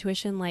from your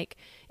intuition like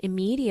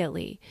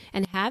immediately.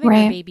 And having our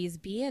Right. babies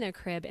be in a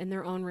crib in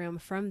their own room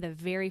from the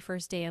very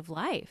first day of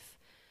life.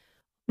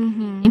 I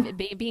mean,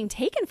 Mm-hmm. if being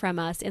taken from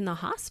us in the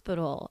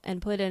hospital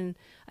and put in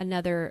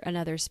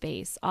another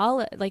space,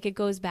 all like it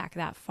goes back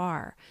that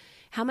far.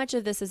 How much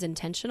of this is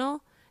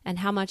intentional, and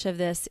how much of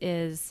this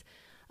is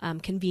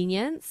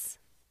convenience?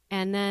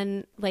 And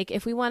then, like,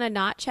 if we want to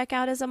not check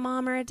out as a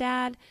mom or a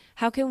dad,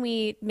 how can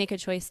we make a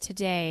choice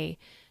today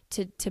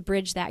to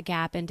bridge that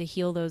gap and to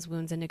heal those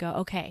wounds and to go,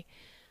 okay,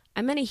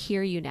 I'm going to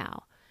hear you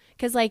now.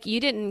 Because, like, you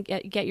didn't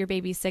get your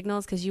baby's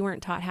signals because you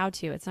weren't taught how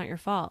to. It's not your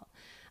fault.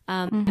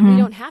 And we Mm-hmm.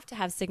 don't have to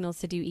have signals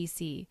to do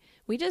EC.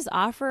 We just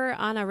offer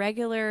on a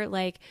regular,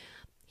 like,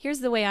 here's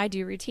the way I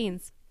do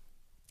routines.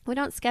 We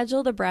don't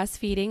schedule the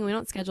breastfeeding. We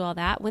don't schedule all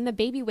that. When the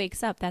baby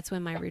wakes up, that's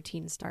when my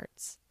routine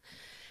starts.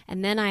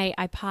 And then I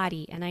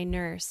potty and I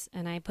nurse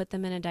and I put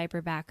them in a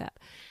diaper backup.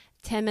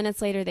 10 minutes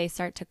later, they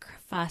start to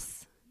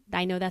fuss.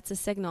 I know that's a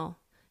signal.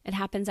 It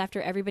happens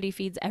after everybody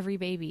feeds every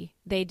baby.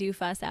 They do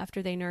fuss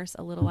after they nurse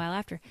a little while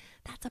after.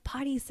 That's a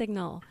potty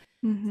signal. So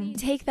Mm-hmm. you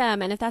take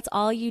them, and if that's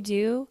all you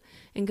do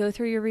and go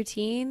through your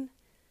routine,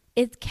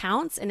 it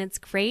counts and it's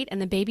great.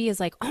 And the baby is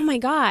like, oh my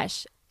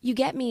gosh, you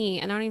get me.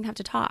 And I don't even have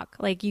to talk.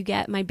 Like, you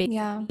get my basic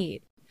Yeah.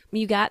 need.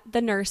 You got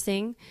the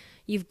nursing.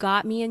 You've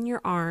got me in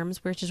your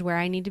arms, which is where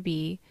I need to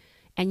be.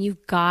 And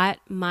you've got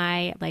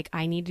my, like,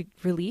 I need to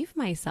relieve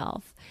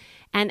myself.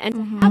 And to have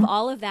Mm-hmm.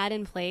 all of that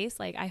in place,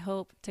 like, I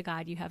hope to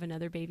God you have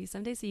another baby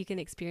someday so you can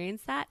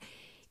experience that.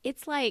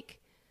 It's like,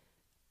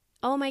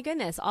 oh my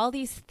goodness, all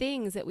these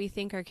things that we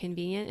think are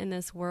convenient in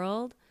this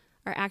world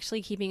are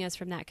actually keeping us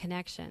from that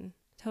connection.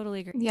 Totally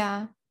agree.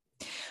 Yeah.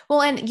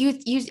 Well, and you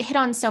hit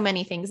on so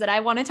many things that I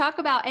want to talk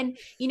about. And,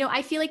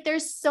 I feel like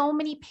there's so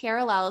many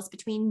parallels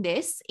between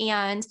this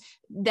and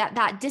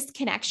that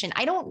disconnection.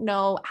 I don't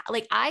know,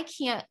 like I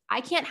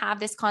can't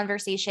have this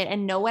conversation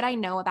and know what I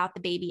know about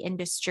the baby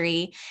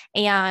industry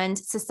and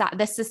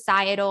the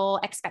societal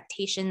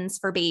expectations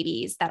for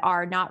babies that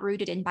are not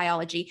rooted in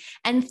biology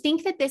and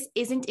think that this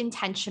isn't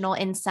intentional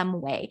in some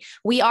way.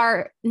 We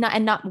are not,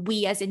 and not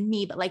we as in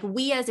me, but like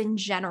we as in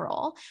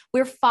general,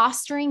 we're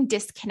fostering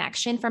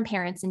disconnection from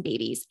parents and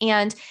babies.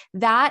 And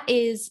that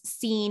is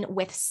seen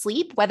with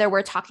sleep, whether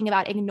we're talking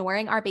about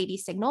ignoring our baby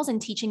signals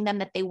and teaching them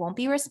that they won't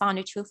be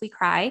responded to if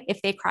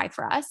they cry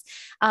for us.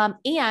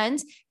 And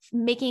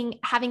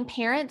having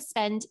parents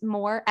spend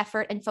more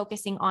effort and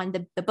focusing on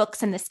the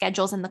books and the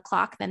schedules and the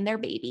clock than their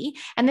baby.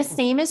 And the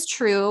same is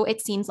true, it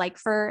seems like,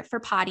 for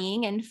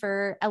pottying and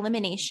for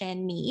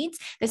elimination needs.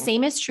 The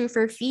same is true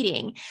for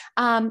feeding.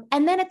 And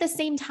then at the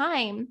same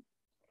time,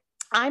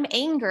 I'm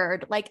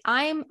angered. Like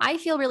I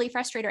feel really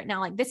frustrated right now.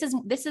 Like this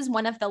is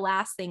one of the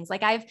last things.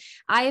 Like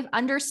I've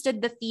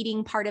understood the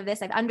feeding part of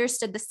this. I've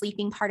understood the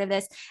sleeping part of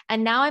this.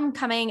 And now I'm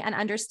coming and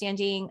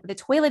understanding the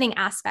toileting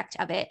aspect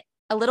of it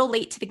a little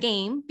late to the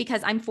game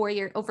because I'm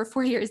over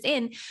 4 years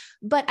in,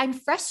 but I'm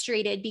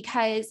frustrated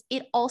because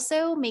it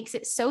also makes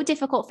it so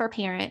difficult for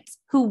parents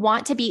who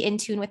want to be in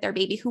tune with their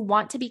baby, who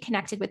want to be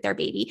connected with their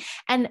baby.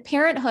 And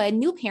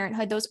new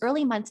parenthood, those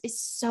early months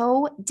is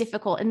so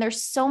difficult. And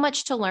there's so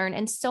much to learn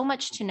and so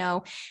much to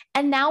know.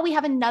 And now we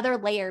have another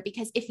layer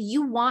because if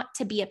you want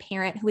to be a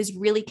parent who is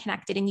really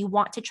connected and you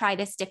want to try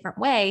this different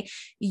way,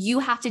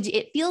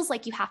 it feels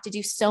like you have to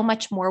do so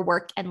much more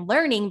work and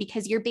learning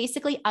because you're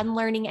basically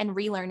unlearning and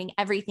relearning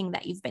everything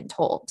that you've been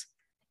told.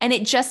 And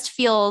it just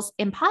feels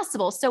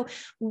impossible. So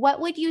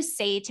what would you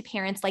say to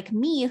parents like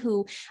me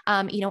who,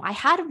 I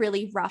had a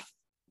really rough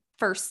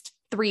first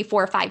 3,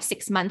 4, 5,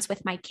 6 months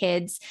with my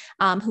kids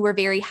who were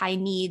very high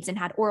needs and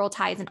had oral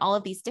ties and all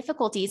of these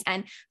difficulties.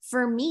 And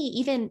for me,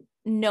 even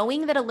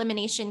knowing that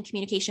elimination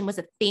communication was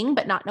a thing,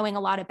 but not knowing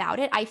a lot about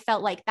it, I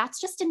felt like that's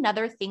just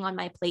another thing on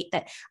my plate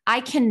that I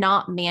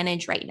cannot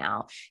manage right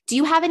now. Do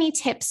you have any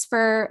tips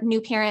for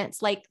new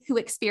parents like who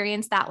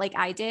experienced that like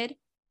I did?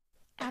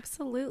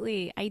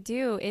 Absolutely. I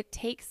do. It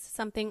takes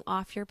something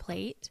off your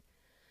plate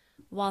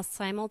while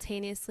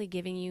simultaneously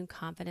giving you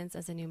confidence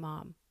as a new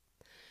mom,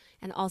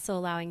 and also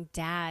allowing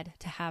dad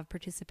to have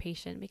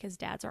participation because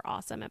dads are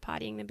awesome at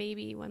pottying the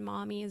baby when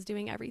mommy is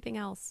doing everything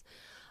else.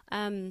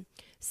 Um,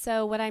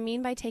 so, what I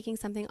mean by taking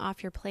something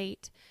off your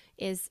plate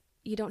is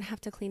you don't have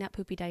to clean up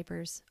poopy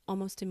diapers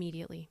almost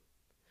immediately.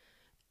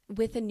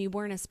 With a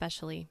newborn,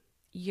 especially,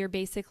 you're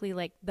basically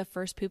like the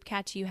first poop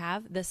catch you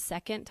have. The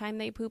second time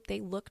they poop,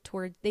 they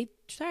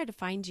try to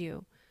find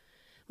you.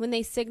 When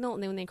they signal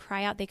and then when they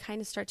cry out, they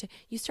kind of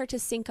you start to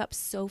sync up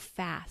so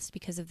fast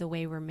because of the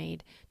way we're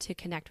made to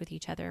connect with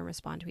each other and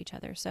respond to each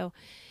other. So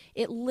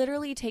it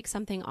literally takes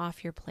something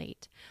off your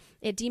plate.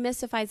 It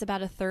demystifies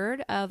about a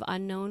third of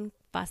unknown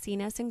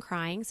fussiness and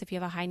crying. So if you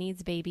have a high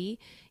needs baby,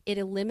 it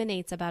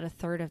eliminates about a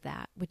third of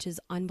that, which is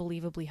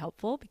unbelievably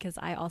helpful because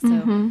I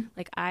also,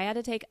 I had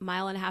to take 1.5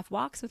 mile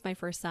walks with my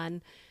first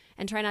son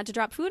and try not to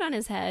drop food on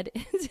his head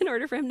in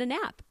order for him to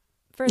nap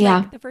for Yeah.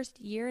 like the first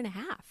year and a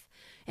half.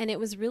 And it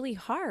was really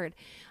hard.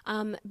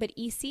 But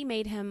EC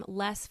made him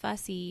less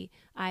fussy.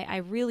 I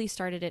really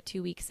started it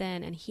 2 weeks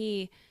in, and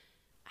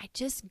I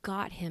just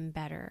got him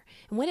better.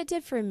 And what it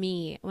did for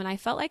me, when I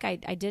felt like I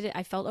did it,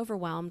 I felt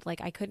overwhelmed.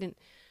 Like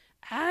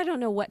I don't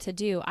know what to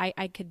do.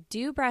 I could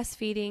do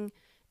breastfeeding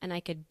and I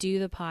could do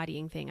the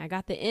pottying thing. I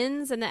got the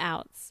ins and the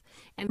outs.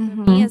 And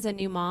for me as a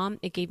new mom,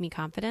 it gave me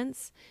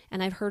confidence.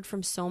 And I've heard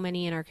from so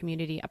many in our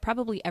community,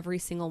 probably every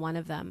single one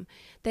of them,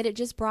 that it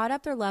just brought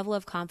up their level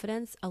of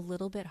confidence a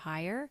little bit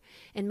higher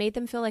and made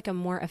them feel like a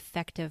more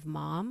effective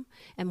mom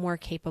and more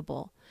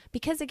capable.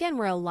 Because again,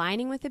 we're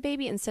aligning with the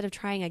baby instead of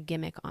trying a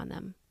gimmick on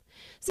them.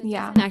 So it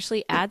doesn't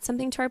actually add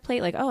something to our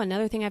plate. Like, oh,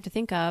 another thing I have to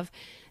think of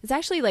is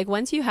actually like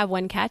once you have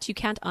one catch, you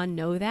can't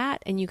unknow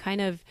that. And you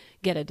kind of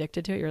get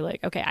addicted to it. You're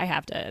like, okay, I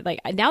have to,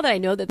 like, now that I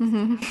know that this is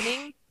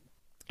happening,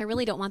 I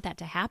really don't want that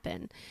to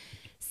happen.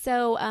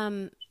 So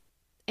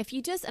if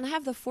you just, and I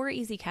have the 4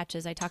 easy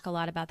catches. I talk a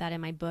lot about that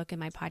in my book and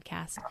my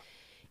podcast.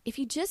 If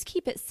you just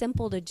keep it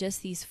simple to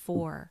just these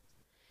 4,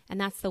 and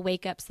that's the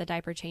wake ups, the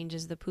diaper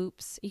changes, the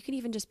poops, you can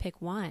even just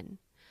pick one.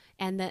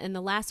 And the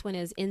last one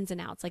is ins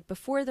and outs. Like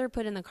before they're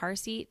put in the car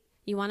seat,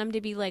 you want them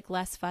to be like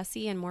less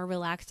fussy and more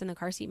relaxed in the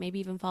car seat, maybe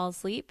even fall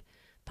asleep.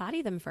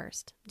 Potty them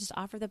first. Just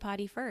offer the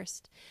potty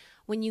first.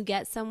 When you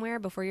get somewhere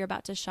before you're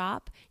about to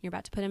shop, you're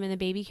about to put them in the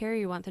baby carrier,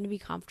 you want them to be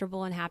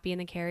comfortable and happy in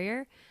the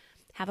carrier,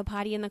 have a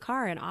potty in the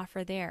car and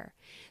offer there.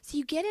 So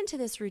you get into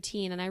this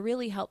routine, and I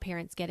really help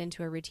parents get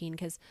into a routine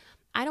because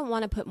I don't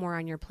want to put more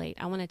on your plate.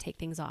 I want to take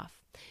things off.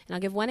 And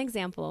I'll give one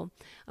example.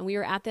 We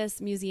were at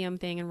this museum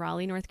thing in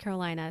Raleigh, North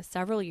Carolina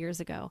several years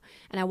ago,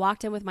 and I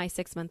walked in with my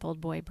 6-month-old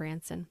boy,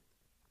 Branson.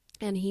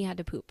 And he had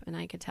to poop, and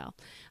I could tell.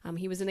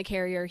 He was in the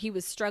carrier. He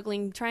was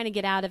struggling, trying to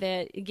get out of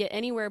it, get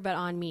anywhere but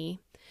on me.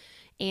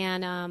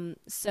 And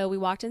so we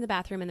walked in the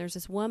bathroom, and there's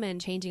this woman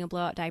changing a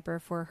blowout diaper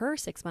for her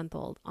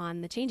 6-month-old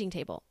on the changing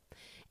table.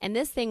 And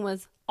this thing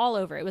was all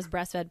over. It was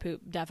breastfed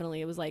poop,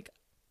 definitely. It was like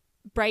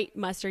bright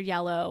mustard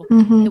yellow.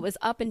 It was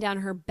up and down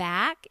her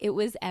back. It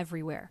was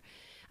everywhere.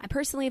 I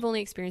personally have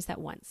only experienced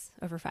that once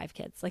over 5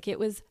 kids. Like it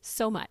was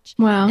so much.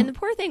 Wow. And the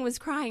poor thing was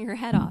crying her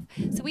head off.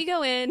 So we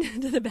go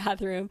in to the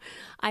bathroom.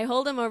 I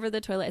hold him over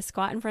the toilet. I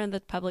squat in front of the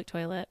public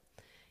toilet.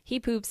 He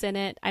poops in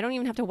it. I don't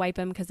even have to wipe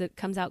him because it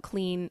comes out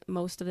clean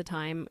most of the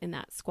time in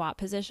that squat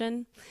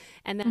position.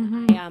 And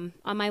then I,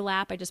 on my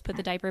lap, I just put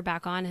the diaper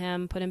back on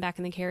him, put him back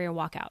in the carrier,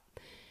 walk out.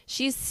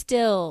 She's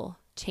still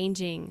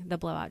changing the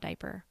blowout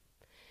diaper.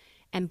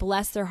 And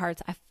bless their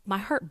hearts, my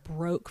heart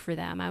broke for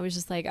them. I was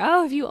just like,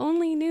 oh, if you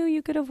only knew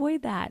you could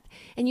avoid that.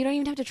 And you don't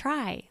even have to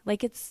try.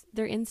 Like it's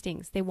their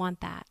instincts. They want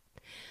that.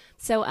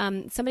 So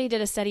somebody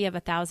did a study of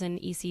 1,000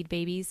 EC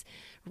babies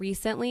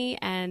recently,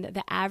 and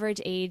the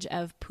average age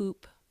of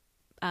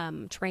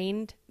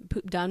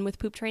done with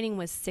poop training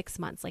was 6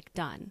 months, like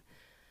done.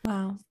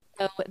 Wow.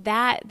 So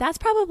that's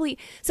probably,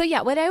 so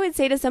yeah, what I would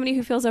say to somebody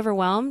who feels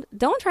overwhelmed,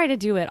 don't try to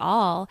do it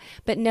all,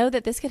 but know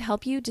that this could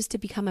help you just to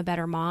become a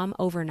better mom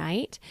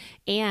overnight.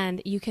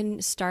 And you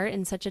can start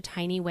in such a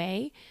tiny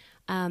way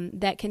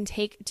that can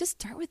just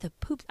start with the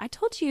poop. I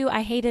told you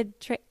I hated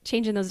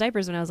changing those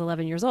diapers when I was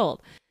 11 years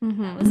old.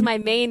 That was my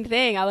main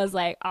thing. I was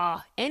like,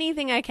 oh,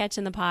 anything I catch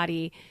in the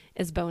potty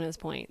is bonus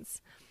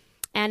points.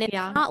 And it's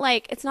not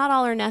like, it's not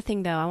all or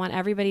nothing though. I want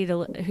everybody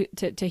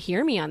to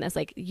hear me on this.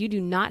 Like you do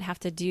not have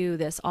to do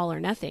this all or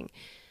nothing.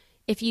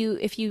 If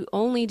you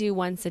only do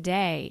once a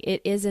day,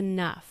 it is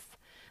enough.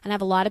 And I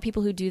have a lot of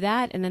people who do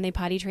that and then they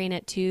potty train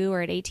at 2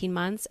 or at 18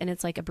 months and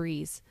it's like a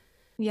breeze.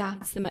 Yeah.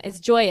 It's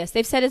joyous.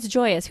 They've said it's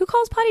joyous. Who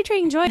calls potty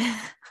training joyous?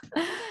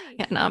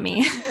 Yeah, not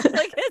me.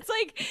 It's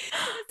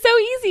so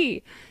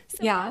easy.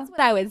 So that's what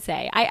I would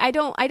say. I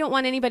don't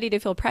want anybody to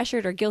feel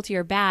pressured or guilty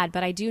or bad,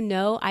 but I do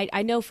know,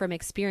 I know from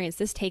experience,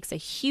 this takes a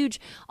huge,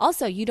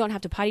 also you don't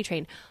have to potty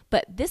train,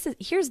 but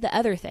here's the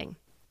other thing.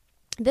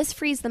 This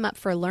frees them up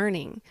for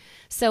learning.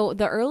 So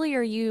the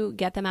earlier you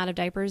get them out of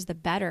diapers, the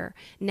better.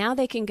 Now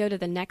they can go to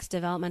the next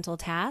developmental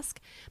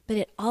task, but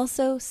it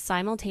also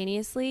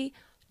simultaneously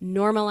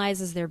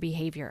normalizes their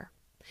behavior.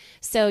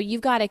 So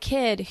you've got a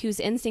kid whose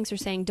instincts are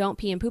saying, don't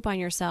pee and poop on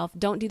yourself.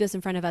 Don't do this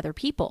in front of other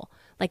people.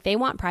 Like they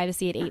want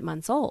privacy at 8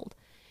 months old.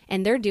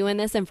 And they're doing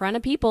this in front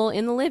of people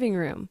in the living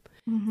room.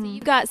 So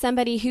you've got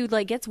somebody who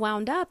like gets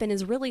wound up and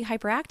is really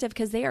hyperactive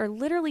because they are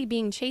literally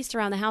being chased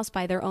around the house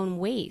by their own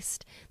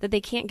waste that they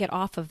can't get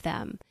off of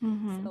them.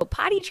 So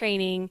potty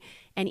training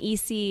and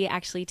EC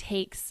actually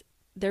takes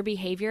their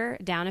behavior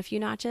down a few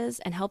notches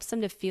and helps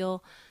them to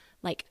feel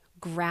like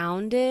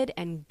grounded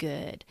and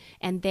good.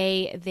 And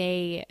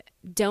they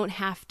don't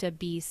have to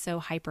be so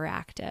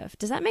hyperactive.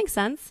 Does that make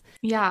sense?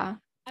 Yeah,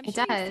 I'm it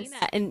sure does. you've seen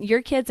that. And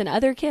your kids and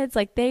other kids,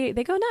 like they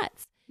go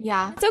nuts.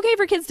 Yeah. It's okay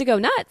for kids to go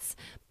nuts,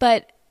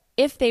 but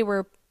if they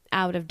were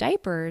out of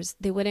diapers,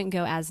 they wouldn't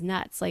go as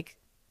nuts. Like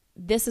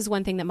this is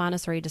one thing that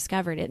Montessori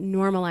discovered. It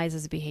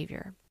normalizes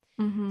behavior.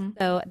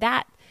 So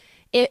that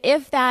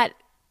if that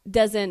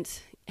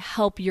doesn't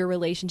help your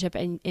relationship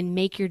and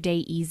make your day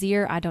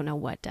easier, I don't know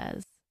what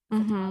does. A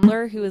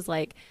toddler who is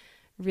like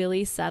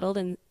really settled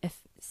and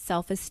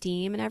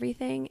self-esteem and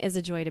everything is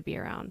a joy to be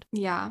around.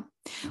 Yeah.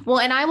 Well,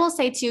 and I will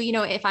say too, you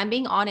know, if I'm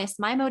being honest,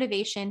 my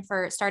motivation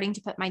for starting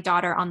to put my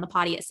daughter on the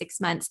potty at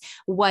 6 months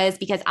was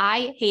because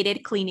I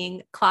hated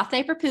cleaning cloth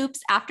diaper poops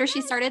after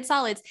she started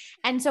solids.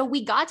 And so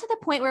we got to the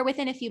point where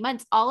within a few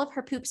months, all of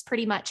her poops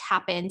pretty much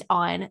happened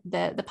on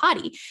the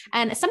potty.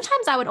 And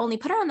sometimes I would only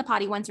put her on the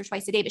potty once or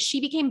twice a day, but she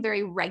became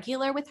very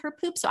regular with her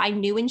poop. So I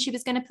knew when she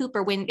was going to poop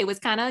or when it was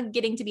kind of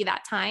getting to be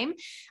that time.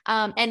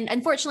 And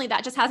unfortunately,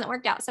 that just hasn't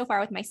worked out so far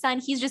with my son.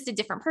 He's just a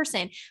different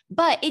person,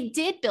 but it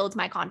did build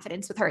my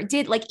confidence with her. It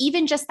did, like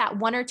even just that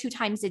 1 or 2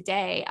 times a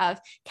day of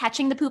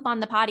catching the poop on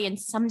the potty and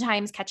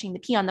sometimes catching the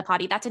pee on the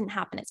potty. That didn't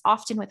happen as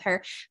often with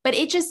her, but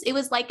it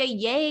was like a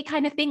yay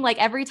kind of thing.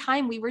 Like every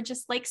time we were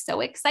just like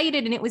so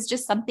excited and it was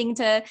just something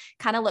to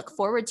kind of look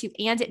forward to.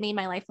 And it made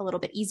my life a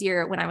little bit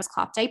easier when I was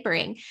cloth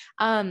diapering.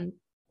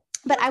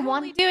 But I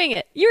want doing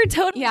it. You were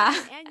totally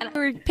yeah. And you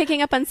were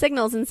picking up on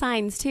signals and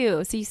signs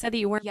too. So you said that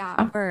you weren't.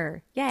 Yeah.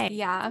 Yay.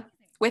 Yeah.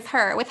 With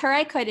her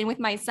I could, and with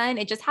my son,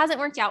 it just hasn't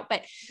worked out,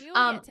 but,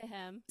 we'll get to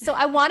him. So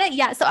I want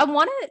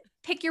to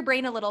pick your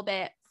brain a little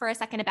bit for a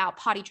second about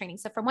potty training.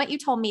 So from what you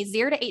told me,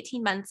 0 to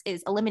 18 months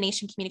is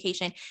elimination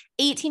communication,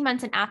 18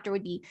 months and after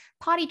would be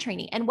potty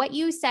training. And what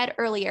you said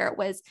earlier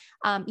was,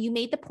 you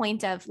made the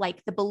point of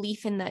like the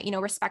belief in the, you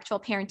know, respectful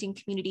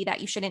parenting community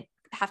that you shouldn't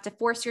have to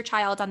force your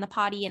child on the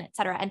potty and et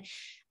cetera. And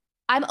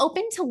I'm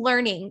open to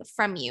learning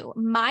from you.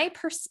 My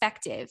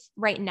perspective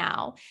right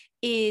now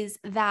is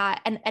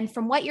that, and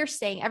from what you're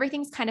saying,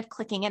 everything's kind of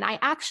clicking. And I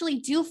actually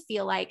do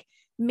feel like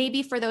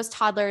maybe for those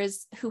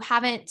toddlers who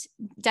haven't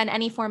done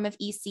any form of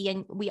EC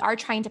and we are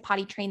trying to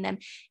potty train them,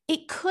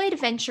 it could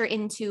venture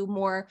into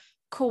more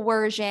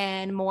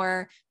coercion,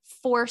 more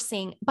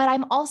forcing. But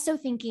I'm also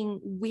thinking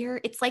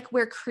it's like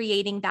we're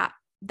creating that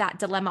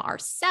dilemma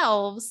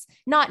ourselves,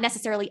 not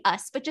necessarily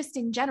us, but just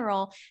in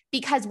general,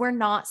 because we're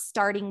not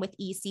starting with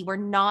EC. We're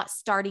not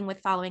starting with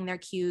following their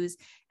cues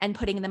and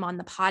putting them on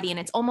the potty. And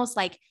it's almost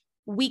like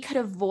we could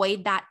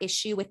avoid that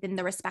issue within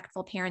the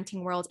respectful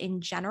parenting world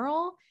in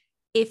general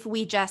if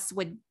we just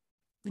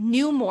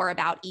knew more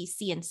about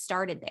EC and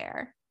started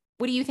there.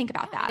 What do you think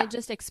about that? And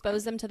just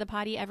expose them to the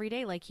potty every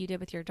day like you did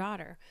with your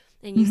daughter.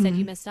 And you said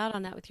you missed out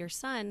on that with your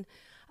son.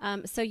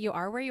 So you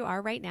are where you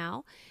are right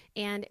now.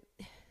 And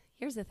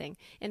here's the thing.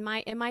 In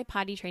my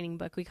potty training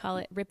book, we call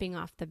it ripping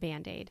off the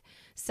Band-Aid.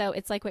 So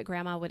it's like what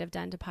grandma would have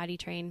done to potty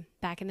train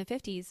back in the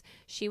 50s.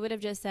 She would have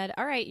just said,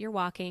 all right, you're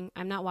walking.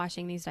 I'm not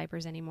washing these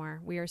diapers anymore.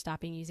 We are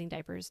stopping using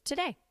diapers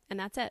today. And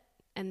that's it.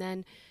 And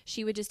then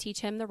she would just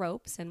teach him the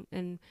ropes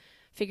and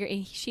figure,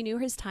 and she knew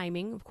his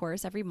timing. Of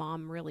course, every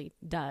mom really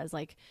does.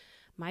 Like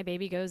my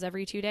baby goes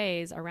every 2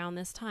 days around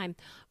this time.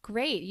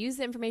 Great. Use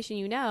the information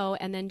you know,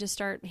 and then just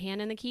start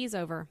handing the keys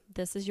over.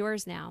 This is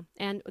yours now.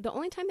 And the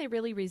only time they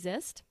really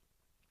resist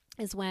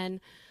is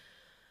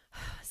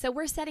so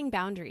we're setting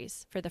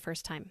boundaries for the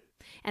first time.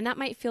 And that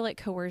might feel like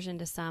coercion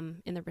to some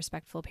in the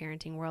respectful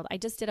parenting world. I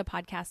just did a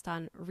podcast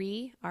on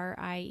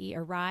R-I-E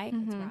or RIE.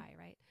 It's RIE,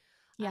 right?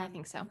 Yeah, I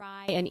think so.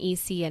 RIE and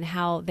EC and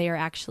how they are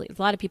actually,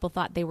 a lot of people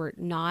thought they were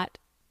not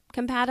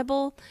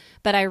compatible,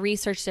 but I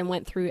researched and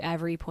went through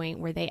every point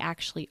where they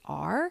actually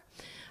are.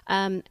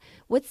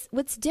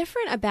 What's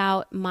different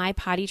about my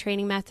potty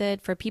training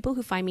method for people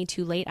who find me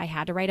too late, I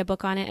had to write a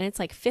book on it, and it's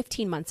like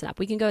 15 months and up.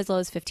 We can go as low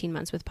as 15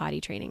 months with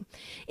potty training.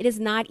 It is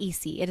not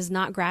EC. It is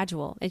not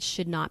gradual. It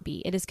should not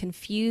be. It is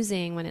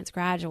confusing when it's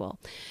gradual.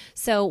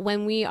 So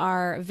when we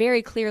are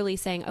very clearly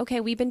saying, okay,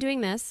 we've been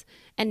doing this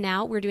and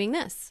now we're doing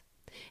this.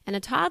 And a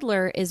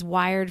toddler is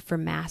wired for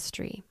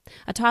mastery.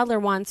 A toddler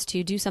wants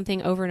to do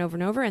something over and over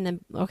and over and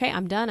then, okay,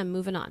 I'm done, I'm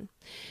moving on.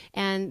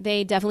 And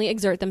they definitely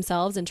exert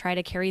themselves and try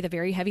to carry the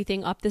very heavy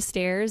thing up the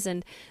stairs,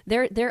 and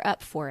they're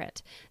up for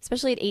it,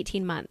 especially at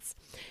 18 months.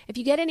 If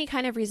you get any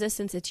kind of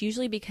resistance, it's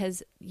usually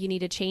because you need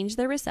to change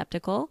their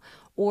receptacle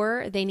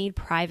or they need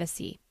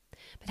privacy.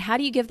 But how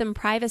do you give them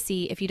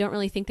privacy if you don't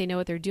really think they know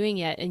what they're doing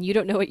yet and you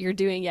don't know what you're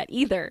doing yet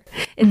either?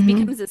 It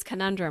becomes this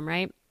conundrum,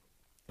 right?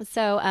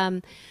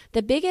 So,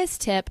 the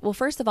biggest tip, well,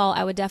 first of all,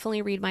 I would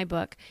definitely read my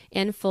book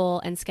in full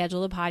and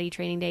schedule the potty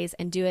training days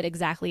and do it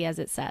exactly as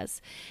it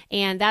says.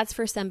 And that's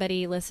for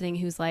somebody listening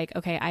who's like,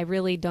 okay, I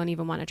really don't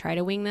even want to try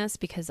to wing this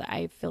because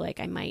I feel like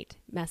I might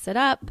mess it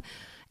up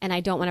and I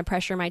don't want to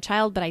pressure my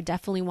child, but I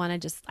definitely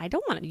want to I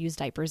don't want to use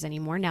diapers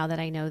anymore now that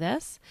I know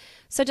this.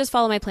 So just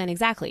follow my plan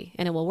exactly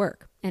and it will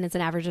work. And it's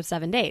an average of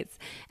 7 days.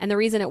 And the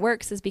reason it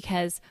works is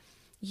because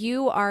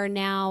you are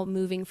now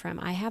moving from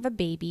I have a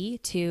baby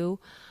to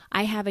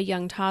I have a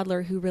young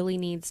toddler who really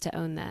needs to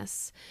own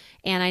this.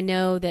 And I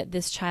know that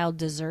this child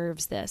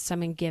deserves this. So I'm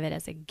going to give it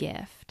as a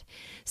gift.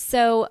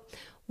 So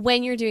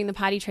when you're doing the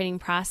potty training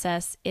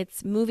process,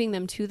 it's moving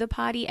them to the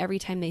potty every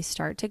time they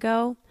start to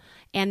go.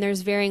 And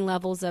there's varying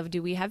levels of,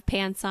 do we have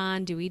pants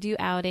on? Do we do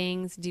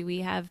outings? Do we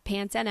have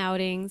pants and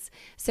outings?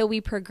 So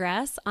we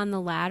progress on the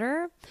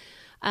ladder.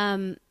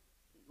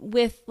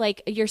 With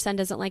like, your son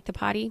doesn't like the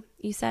potty,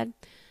 you said?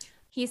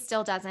 He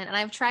still doesn't. And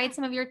I've tried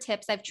some of your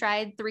tips. I've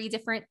tried 3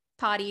 different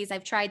potties.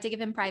 I've tried to give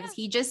him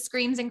privacy. He just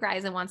screams and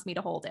cries and wants me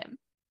to hold him.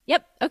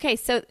 Yep. Okay.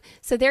 So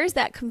there's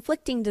that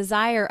conflicting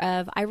desire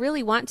of, I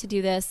really want to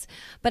do this,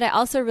 but I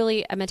also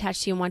really am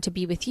attached to you and want to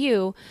be with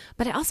you.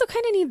 But I also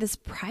kind of need this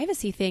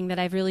privacy thing that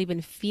I've really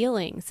been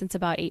feeling since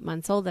about 8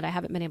 months old that I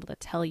haven't been able to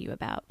tell you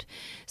about.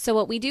 So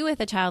what we do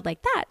with a child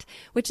like that,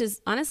 which is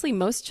honestly,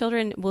 most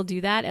children will do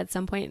that at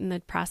some point in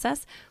the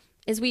process,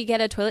 is we get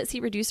a toilet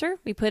seat reducer.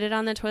 We put it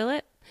on the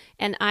toilet.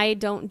 And I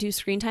don't do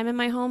screen time in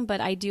my home,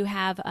 but I do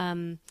have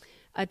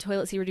a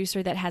toilet seat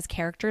reducer that has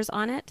characters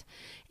on it.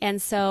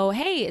 And so,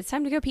 hey, it's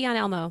time to go pee on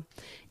Elmo.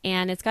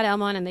 And it's got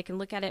Elmo on, and they can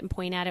look at it and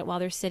point at it while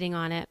they're sitting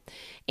on it.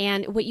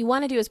 And what you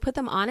want to do is put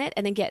them on it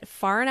and then get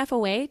far enough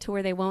away to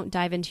where they won't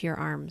dive into your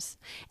arms.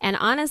 And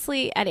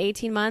honestly, at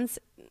 18 months,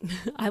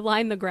 I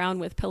line the ground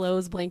with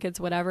pillows, blankets,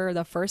 whatever.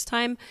 The first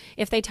time,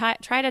 if they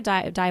try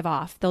to dive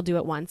off, they'll do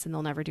it once and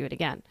they'll never do it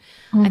again.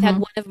 Mm-hmm. I've had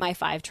one of my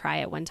 5 try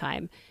it one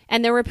time,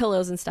 and there were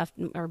pillows and stuff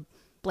or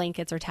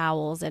blankets or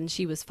towels, and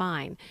she was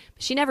fine.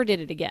 But she never did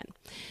it again.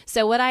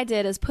 So what I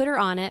did is put her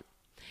on it.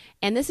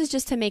 And this is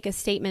just to make a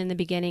statement in the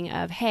beginning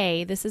of,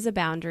 hey, this is a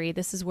boundary.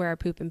 This is where our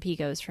poop and pee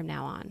goes from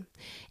now on.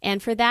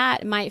 And for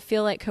that, it might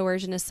feel like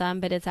coercion to some,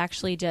 but it's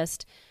actually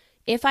just,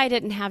 if I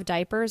didn't have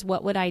diapers,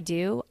 what would I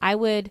do? I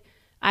would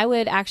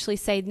actually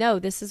say, no,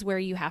 this is where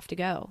you have to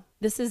go.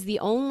 This is the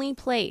only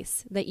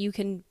place that you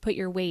can put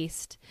your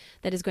waste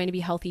that is going to be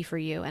healthy for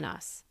you and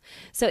us.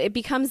 So it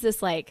becomes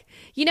this like,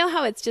 you know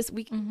how it's just,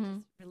 we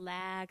can just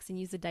relax and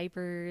use the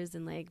diapers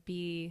and like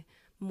be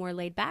more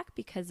laid back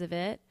because of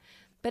it.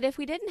 But if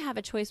we didn't have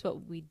a choice, what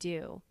would we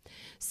do?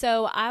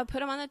 So I would put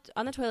them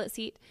on the toilet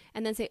seat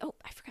and then say, oh,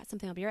 I forgot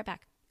something. I'll be right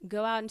back.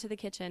 Go out into the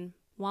kitchen.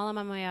 While I'm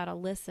on my way out,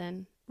 I'll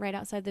listen right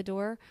outside the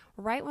door.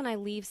 Right when I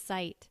leave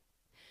sight,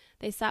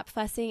 they stop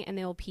fussing and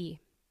they'll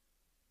pee.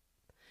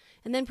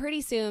 And then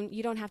pretty soon,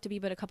 you don't have to be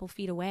but a couple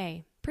feet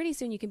away. Pretty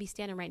soon you can be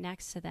standing right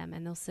next to them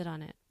and they'll sit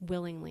on it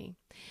willingly.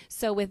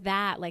 So with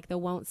that, like the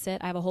won't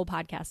sit, I have a whole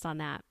podcast on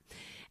that.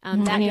 I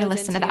need to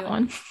listen to that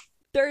one.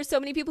 There are so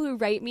many people who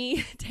write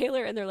me,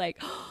 Taylor, and they're like,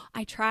 oh,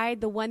 I tried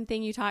the one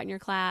thing you taught in your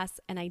class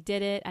and I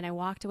did it and I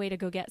walked away to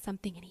go get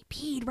something and he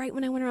peed right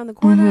when I went around the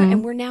corner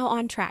and we're now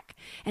on track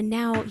and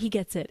now he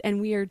gets it and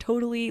we are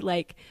totally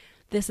like,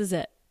 this is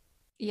it.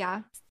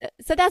 Yeah.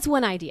 So that's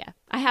one idea.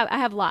 I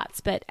have lots,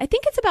 but I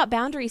think it's about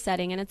boundary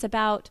setting and it's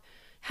about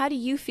how do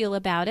you feel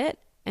about it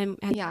and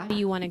how do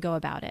you want to go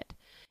about it.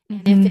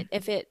 And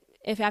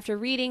if after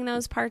reading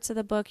those parts of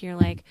the book, you're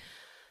like,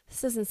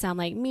 this doesn't sound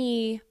like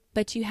me,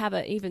 but you have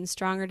an even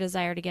stronger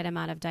desire to get him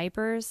out of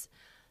diapers.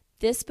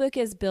 This book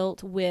is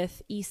built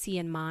with EC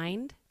in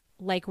mind,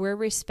 like we're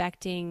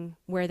respecting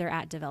where they're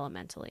at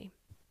developmentally.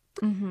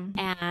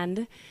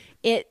 And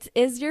it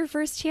is your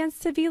first chance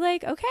to be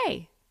like,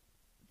 okay,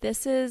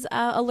 this is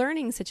a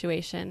learning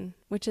situation,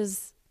 which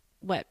is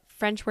what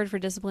French word for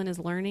discipline is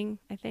learning,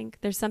 I think.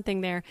 There's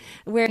something there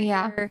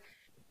where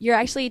you're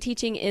actually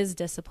teaching is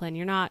discipline.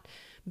 You're not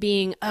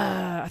being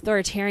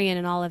authoritarian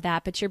and all of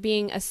that, but you're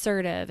being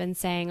assertive and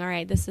saying, all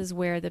right, this is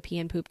where the pee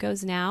and poop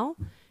goes now.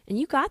 And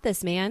you got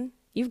this, man.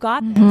 You've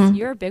got this.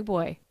 You're a big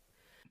boy.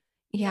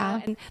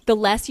 Yeah. And the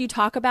less you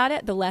talk about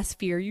it, the less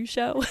fear you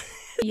show.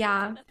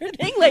 Yeah.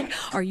 Thing. Like,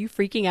 are you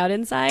freaking out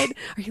inside?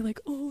 Are you like,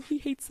 oh, he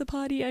hates the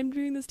potty. I'm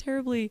doing this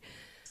terribly.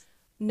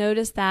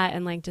 Notice that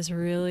and like just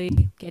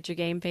really get your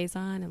game face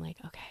on and like,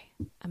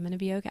 okay, I'm going to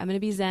be okay. I'm going to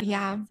be zen.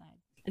 Yeah.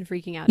 And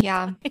freaking out.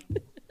 Yeah.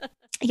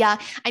 Yeah.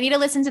 I need to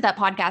listen to that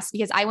podcast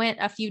because I went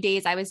a few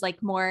days. I was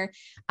like more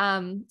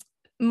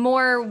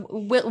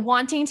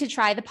wanting to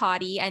try the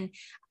potty and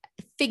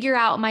figure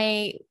out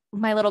my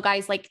little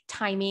guy's like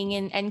timing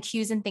and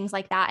cues and things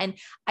like that. And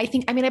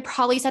I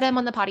probably set him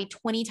on the potty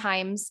 20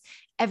 times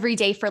every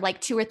day for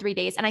like 2 or 3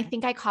 days. And I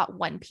think I caught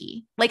one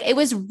pee. Like it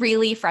was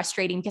really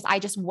frustrating because I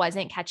just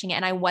wasn't catching it.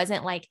 And I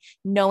wasn't like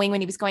knowing when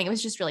he was going. It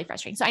was just really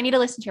frustrating. So I need to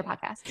listen to your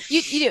podcast.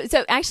 You do.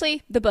 So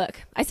actually the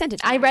book, I sent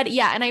it to you. I read,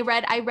 yeah. And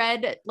I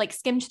read like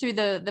skimmed through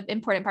the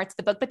important parts of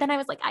the book, but then I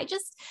was like,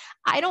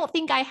 I don't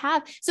think I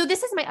have. So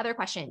this is my other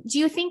question. Do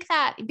you think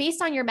that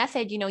based on your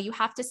method, you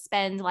have to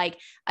spend like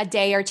a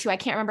day or two, I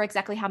can't remember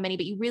exactly how many,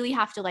 but you really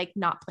have to like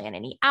not plan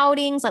any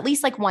outings, at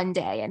least like one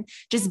day, and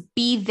just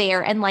be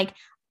there. And like,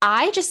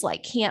 I just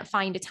like can't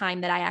find a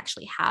time that I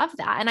actually have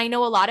that. And I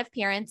know a lot of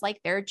parents, like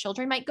their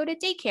children might go to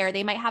daycare,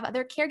 they might have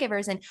other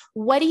caregivers. And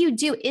what do you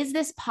do? Is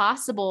this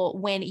possible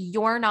when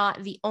you're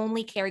not the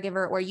only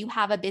caregiver or you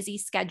have a busy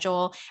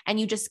schedule and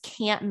you just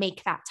can't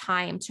make that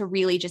time to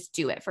really just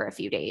do it for a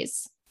few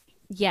days?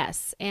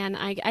 Yes. And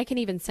I can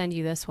even send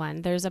you this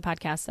one. There's a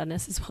podcast on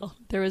this as well.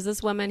 There was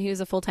this woman who's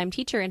a full-time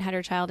teacher and had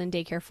her child in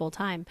daycare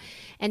full-time.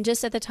 And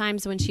just at the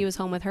times when she was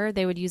home with her,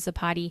 they would use the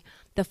potty,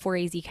 the 4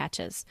 easy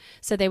catches.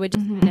 So they would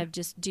just kind of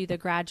just do the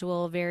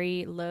gradual,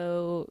 very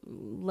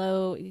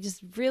low,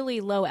 just really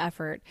low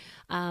effort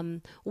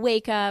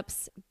wake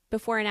ups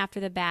before and after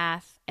the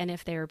bath, and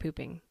if they were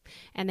pooping,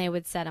 and they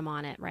would set them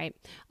on it, right?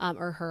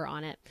 Or her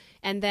on it.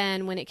 And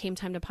then when it came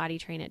time to potty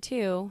train it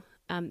too,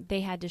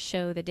 they had to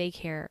show the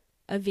daycare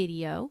a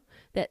video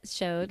that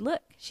showed,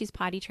 look, she's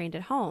potty trained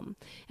at home.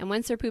 And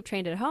once they're poop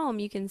trained at home,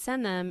 you can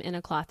send them in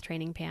a cloth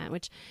training pant,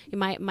 which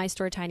my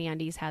store Tiny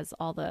Undies has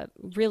all the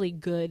really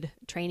good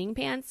training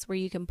pants where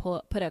you can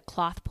put a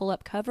cloth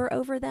pull-up cover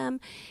over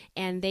them,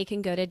 and they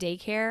can go to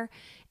daycare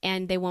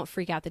and they won't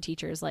freak out the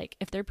teachers. Like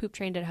if they're poop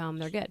trained at home,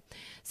 they're good.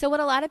 So what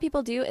a lot of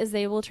people do is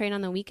they will train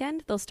on the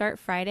weekend. They'll start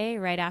Friday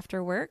right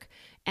after work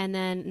and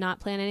then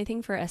not plan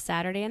anything for a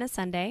Saturday and a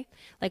Sunday.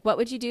 Like what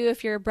would you do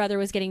if your brother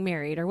was getting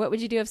married, or what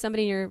would you do if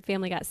somebody in your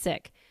family got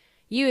sick?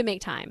 You would make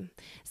time.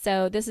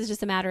 So this is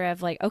just a matter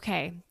of like,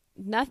 okay,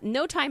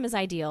 no time is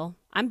ideal.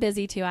 I'm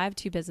busy too. I have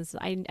 2 businesses.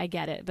 I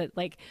get it. But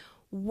like,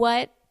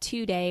 what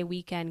 2-day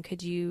weekend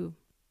could you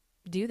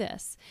do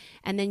this?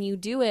 And then you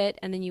do it,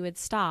 and then you would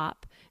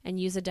stop and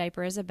use a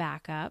diaper as a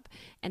backup,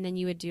 and then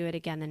you would do it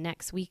again the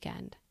next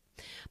weekend.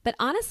 But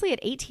honestly, at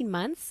 18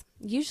 months,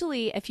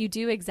 usually if you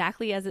do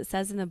exactly as it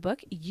says in the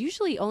book,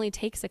 usually only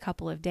takes a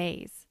couple of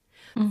days.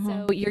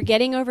 So you're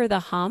getting over the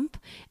hump,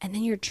 and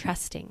then you're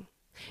trusting.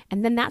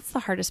 And then that's the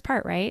hardest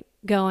part, right?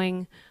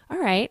 Going, all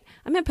right,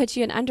 I'm going to put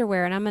you in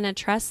underwear and I'm going to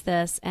trust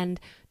this. And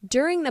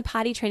during the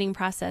potty training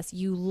process,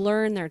 you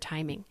learn their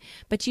timing,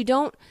 but you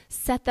don't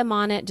set them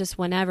on it just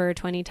whenever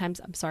 20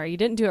 times. I'm sorry, you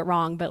didn't do it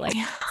wrong, but like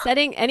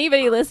setting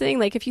anybody listening,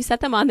 like if you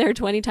set them on there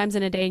 20 times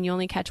in a day and you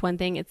only catch one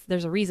thing,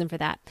 there's a reason for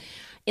that.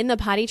 In the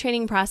potty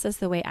training process,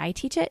 the way I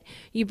teach it,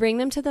 you bring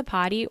them to the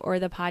potty or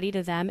the potty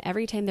to them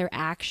every time they're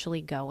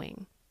actually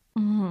going.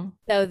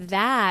 So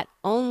that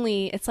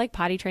it's like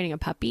potty training a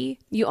puppy.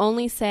 You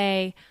only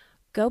say,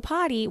 go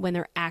potty when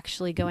they're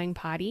actually going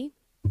potty.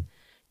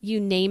 You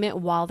name it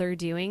while they're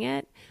doing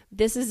it.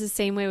 This is the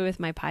same way with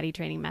my potty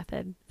training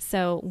method.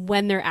 So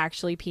when they're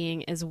actually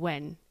peeing is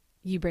when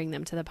you bring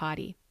them to the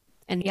potty,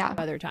 and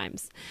other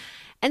times.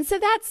 And so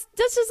that's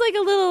just like a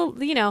little,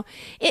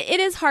 it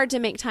is hard to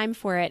make time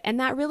for it. And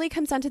that really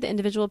comes down to the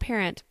individual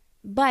parent.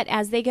 But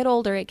as they get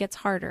older, it gets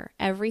harder.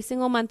 Every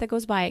single month that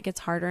goes by, it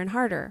gets harder and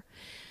harder.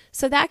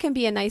 So that can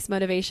be a nice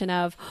motivation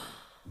of,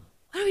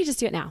 why don't we just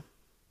do it now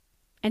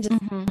and just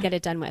get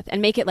it done with,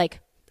 and make it like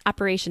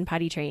Operation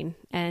Potty Train,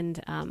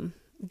 and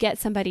get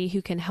somebody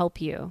who can help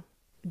you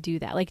do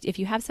that. Like if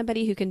you have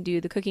somebody who can do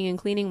the cooking and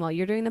cleaning while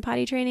you're doing the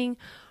potty training,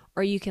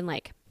 or you can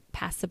like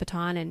pass the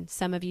baton and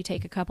some of you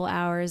take a couple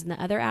hours and the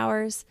other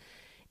hours,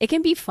 it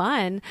can be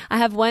fun. I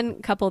have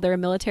one couple, they're a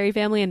military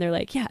family, and they're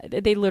like, yeah,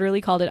 they literally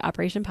called it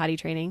Operation Potty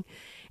Training,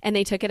 and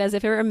they took it as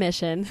if it were a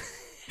mission.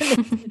 They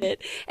did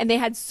it, and they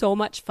had so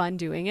much fun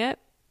doing it.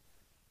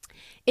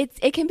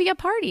 It can be a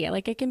party.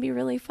 Like it can be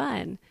really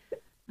fun.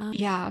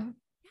 Yeah.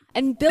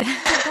 And Bill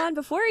has gone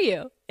before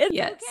you. It's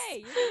yes. Okay.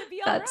 You're going to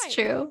be all That's right.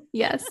 true.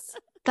 Yes,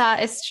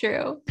 that is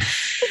true.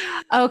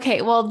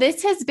 Okay. Well,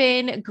 this has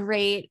been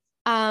great.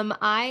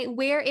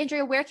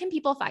 Andrea, where can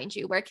people find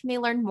you? Where can they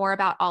learn more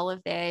about all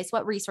of this?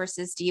 What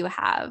resources do you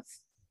have?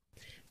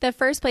 The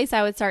first place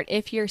I would start,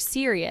 if you're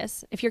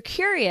serious, if you're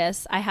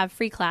curious, I have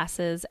free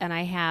classes, and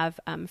I have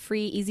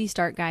free easy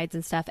start guides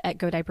and stuff at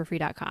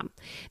godiaperfree.com.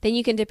 Then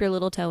you can dip your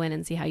little toe in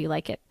and see how you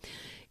like it.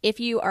 If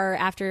you are,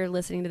 after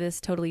listening to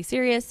this, totally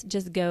serious,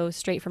 just go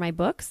straight for my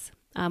books.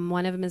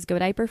 One of them is Go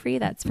Diaper Free,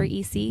 that's for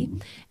EC,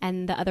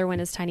 and the other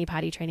one is Tiny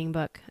Potty Training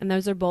Book, and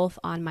those are both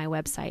on my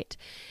website.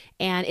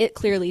 And it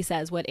clearly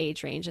says what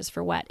age range is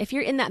for what. If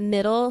you're in that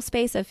middle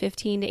space of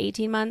 15 to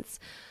 18 months,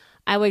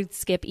 I would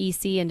skip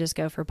EC and just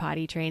go for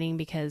potty training,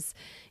 because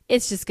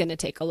it's just going to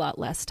take a lot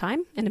less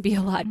time and it'd be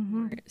a lot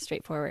more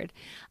straightforward.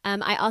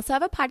 I also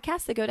have a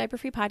podcast, the Go Diaper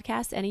Free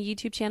podcast, and a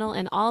YouTube channel,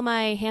 and all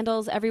my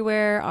handles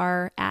everywhere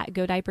are at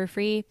Go Diaper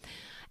Free.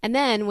 And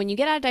then when you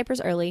get out of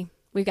diapers early,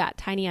 we've got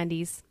Tiny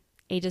Undies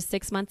ages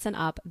 6 months and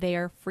up. They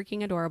are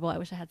freaking adorable. I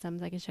wish I had some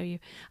so I could show you.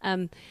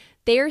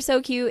 They are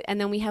so cute. And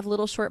then we have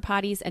little short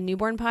potties and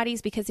newborn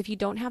potties, because if you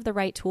don't have the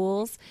right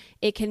tools,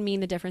 it can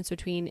mean the difference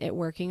between it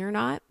working or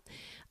not.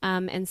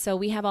 And so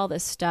we have all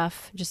this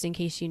stuff just in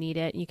case you need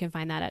it. You can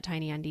find that at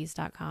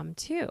tinyundies.com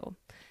too.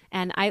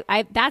 And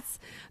I that's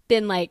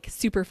been like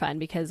super fun,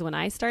 because when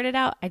I started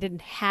out, I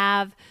didn't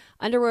have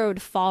underwear,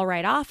 would fall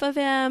right off of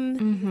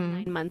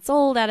him. 9 months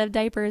old, out of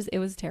diapers. It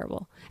was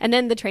terrible. And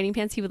then the training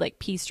pants, he would like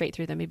pee straight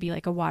through them. It'd be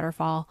like a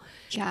waterfall.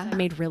 Yeah. I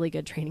made really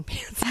good training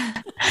pants.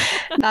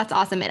 That's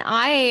awesome. And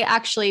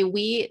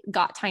we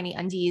got Tiny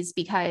Undies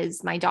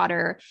because my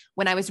daughter,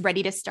 when I was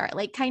ready to start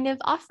like kind of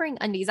offering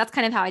undies, that's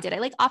kind of how I did. I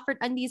like offered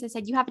undies. I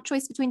said, you have a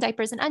choice between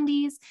diapers and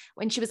undies,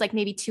 when she was like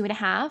maybe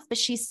 2.5, but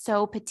she's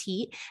so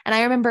petite. And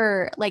I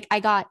remember like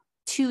I got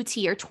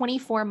 2T or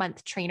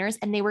 24-month trainers,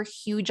 and they were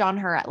huge on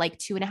her at like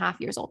 2.5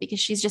 years old, because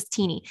she's just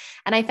teeny.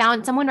 And I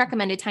found someone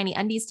recommended Tiny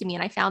Undies to me,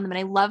 and I found them and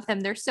I love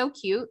them. They're so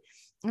cute.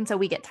 And so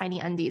we get Tiny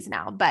Undies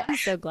now, but I'm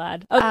so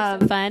glad. Oh, they're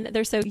so fun.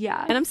 They're so,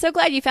 yeah. And I'm so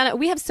glad you found it.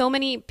 We have so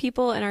many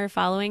people in our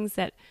followings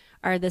that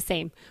are the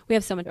same. We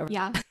have so much over.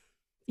 Yeah.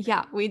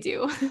 Yeah, we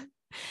do.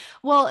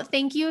 Well,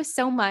 thank you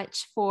so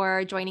much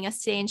for joining us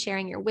today and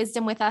sharing your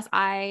wisdom with us.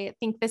 I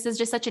think this is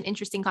just such an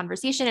interesting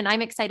conversation, and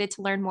I'm excited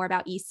to learn more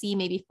about EC,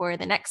 maybe for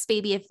the next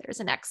baby, if there's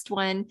a next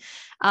one.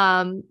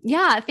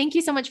 Yeah. Thank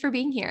you so much for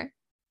being here.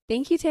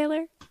 Thank you,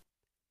 Taylor.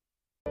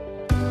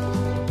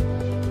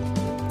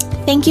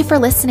 Thank you for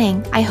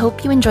listening. I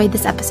hope you enjoyed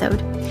this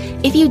episode.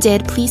 If you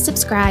did, please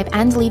subscribe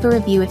and leave a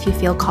review if you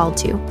feel called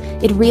to.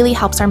 It really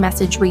helps our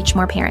message reach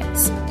more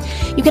parents.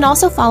 You can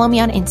also follow me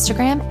on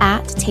Instagram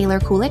at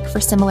Taylor Kulik for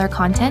similar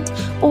content,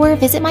 or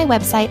visit my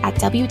website at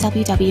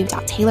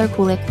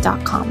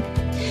www.taylorkulik.com.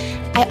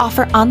 I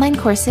offer online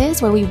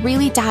courses where we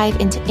really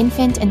dive into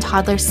infant and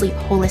toddler sleep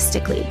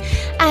holistically.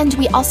 And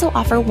we also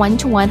offer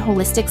one-to-one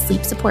holistic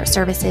sleep support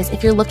services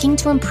if you're looking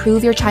to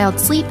improve your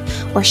child's sleep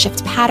or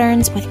shift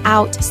patterns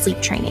without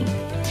sleep training.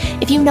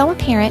 If you know a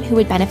parent who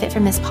would benefit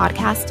from this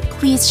podcast,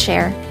 please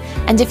share.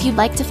 And if you'd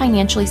like to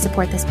financially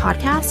support this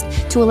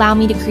podcast to allow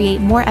me to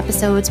create more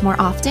episodes more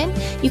often,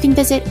 you can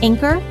visit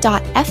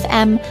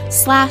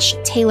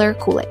anchor.fm/Taylor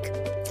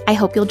Kulik. I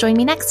hope you'll join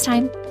me next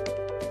time.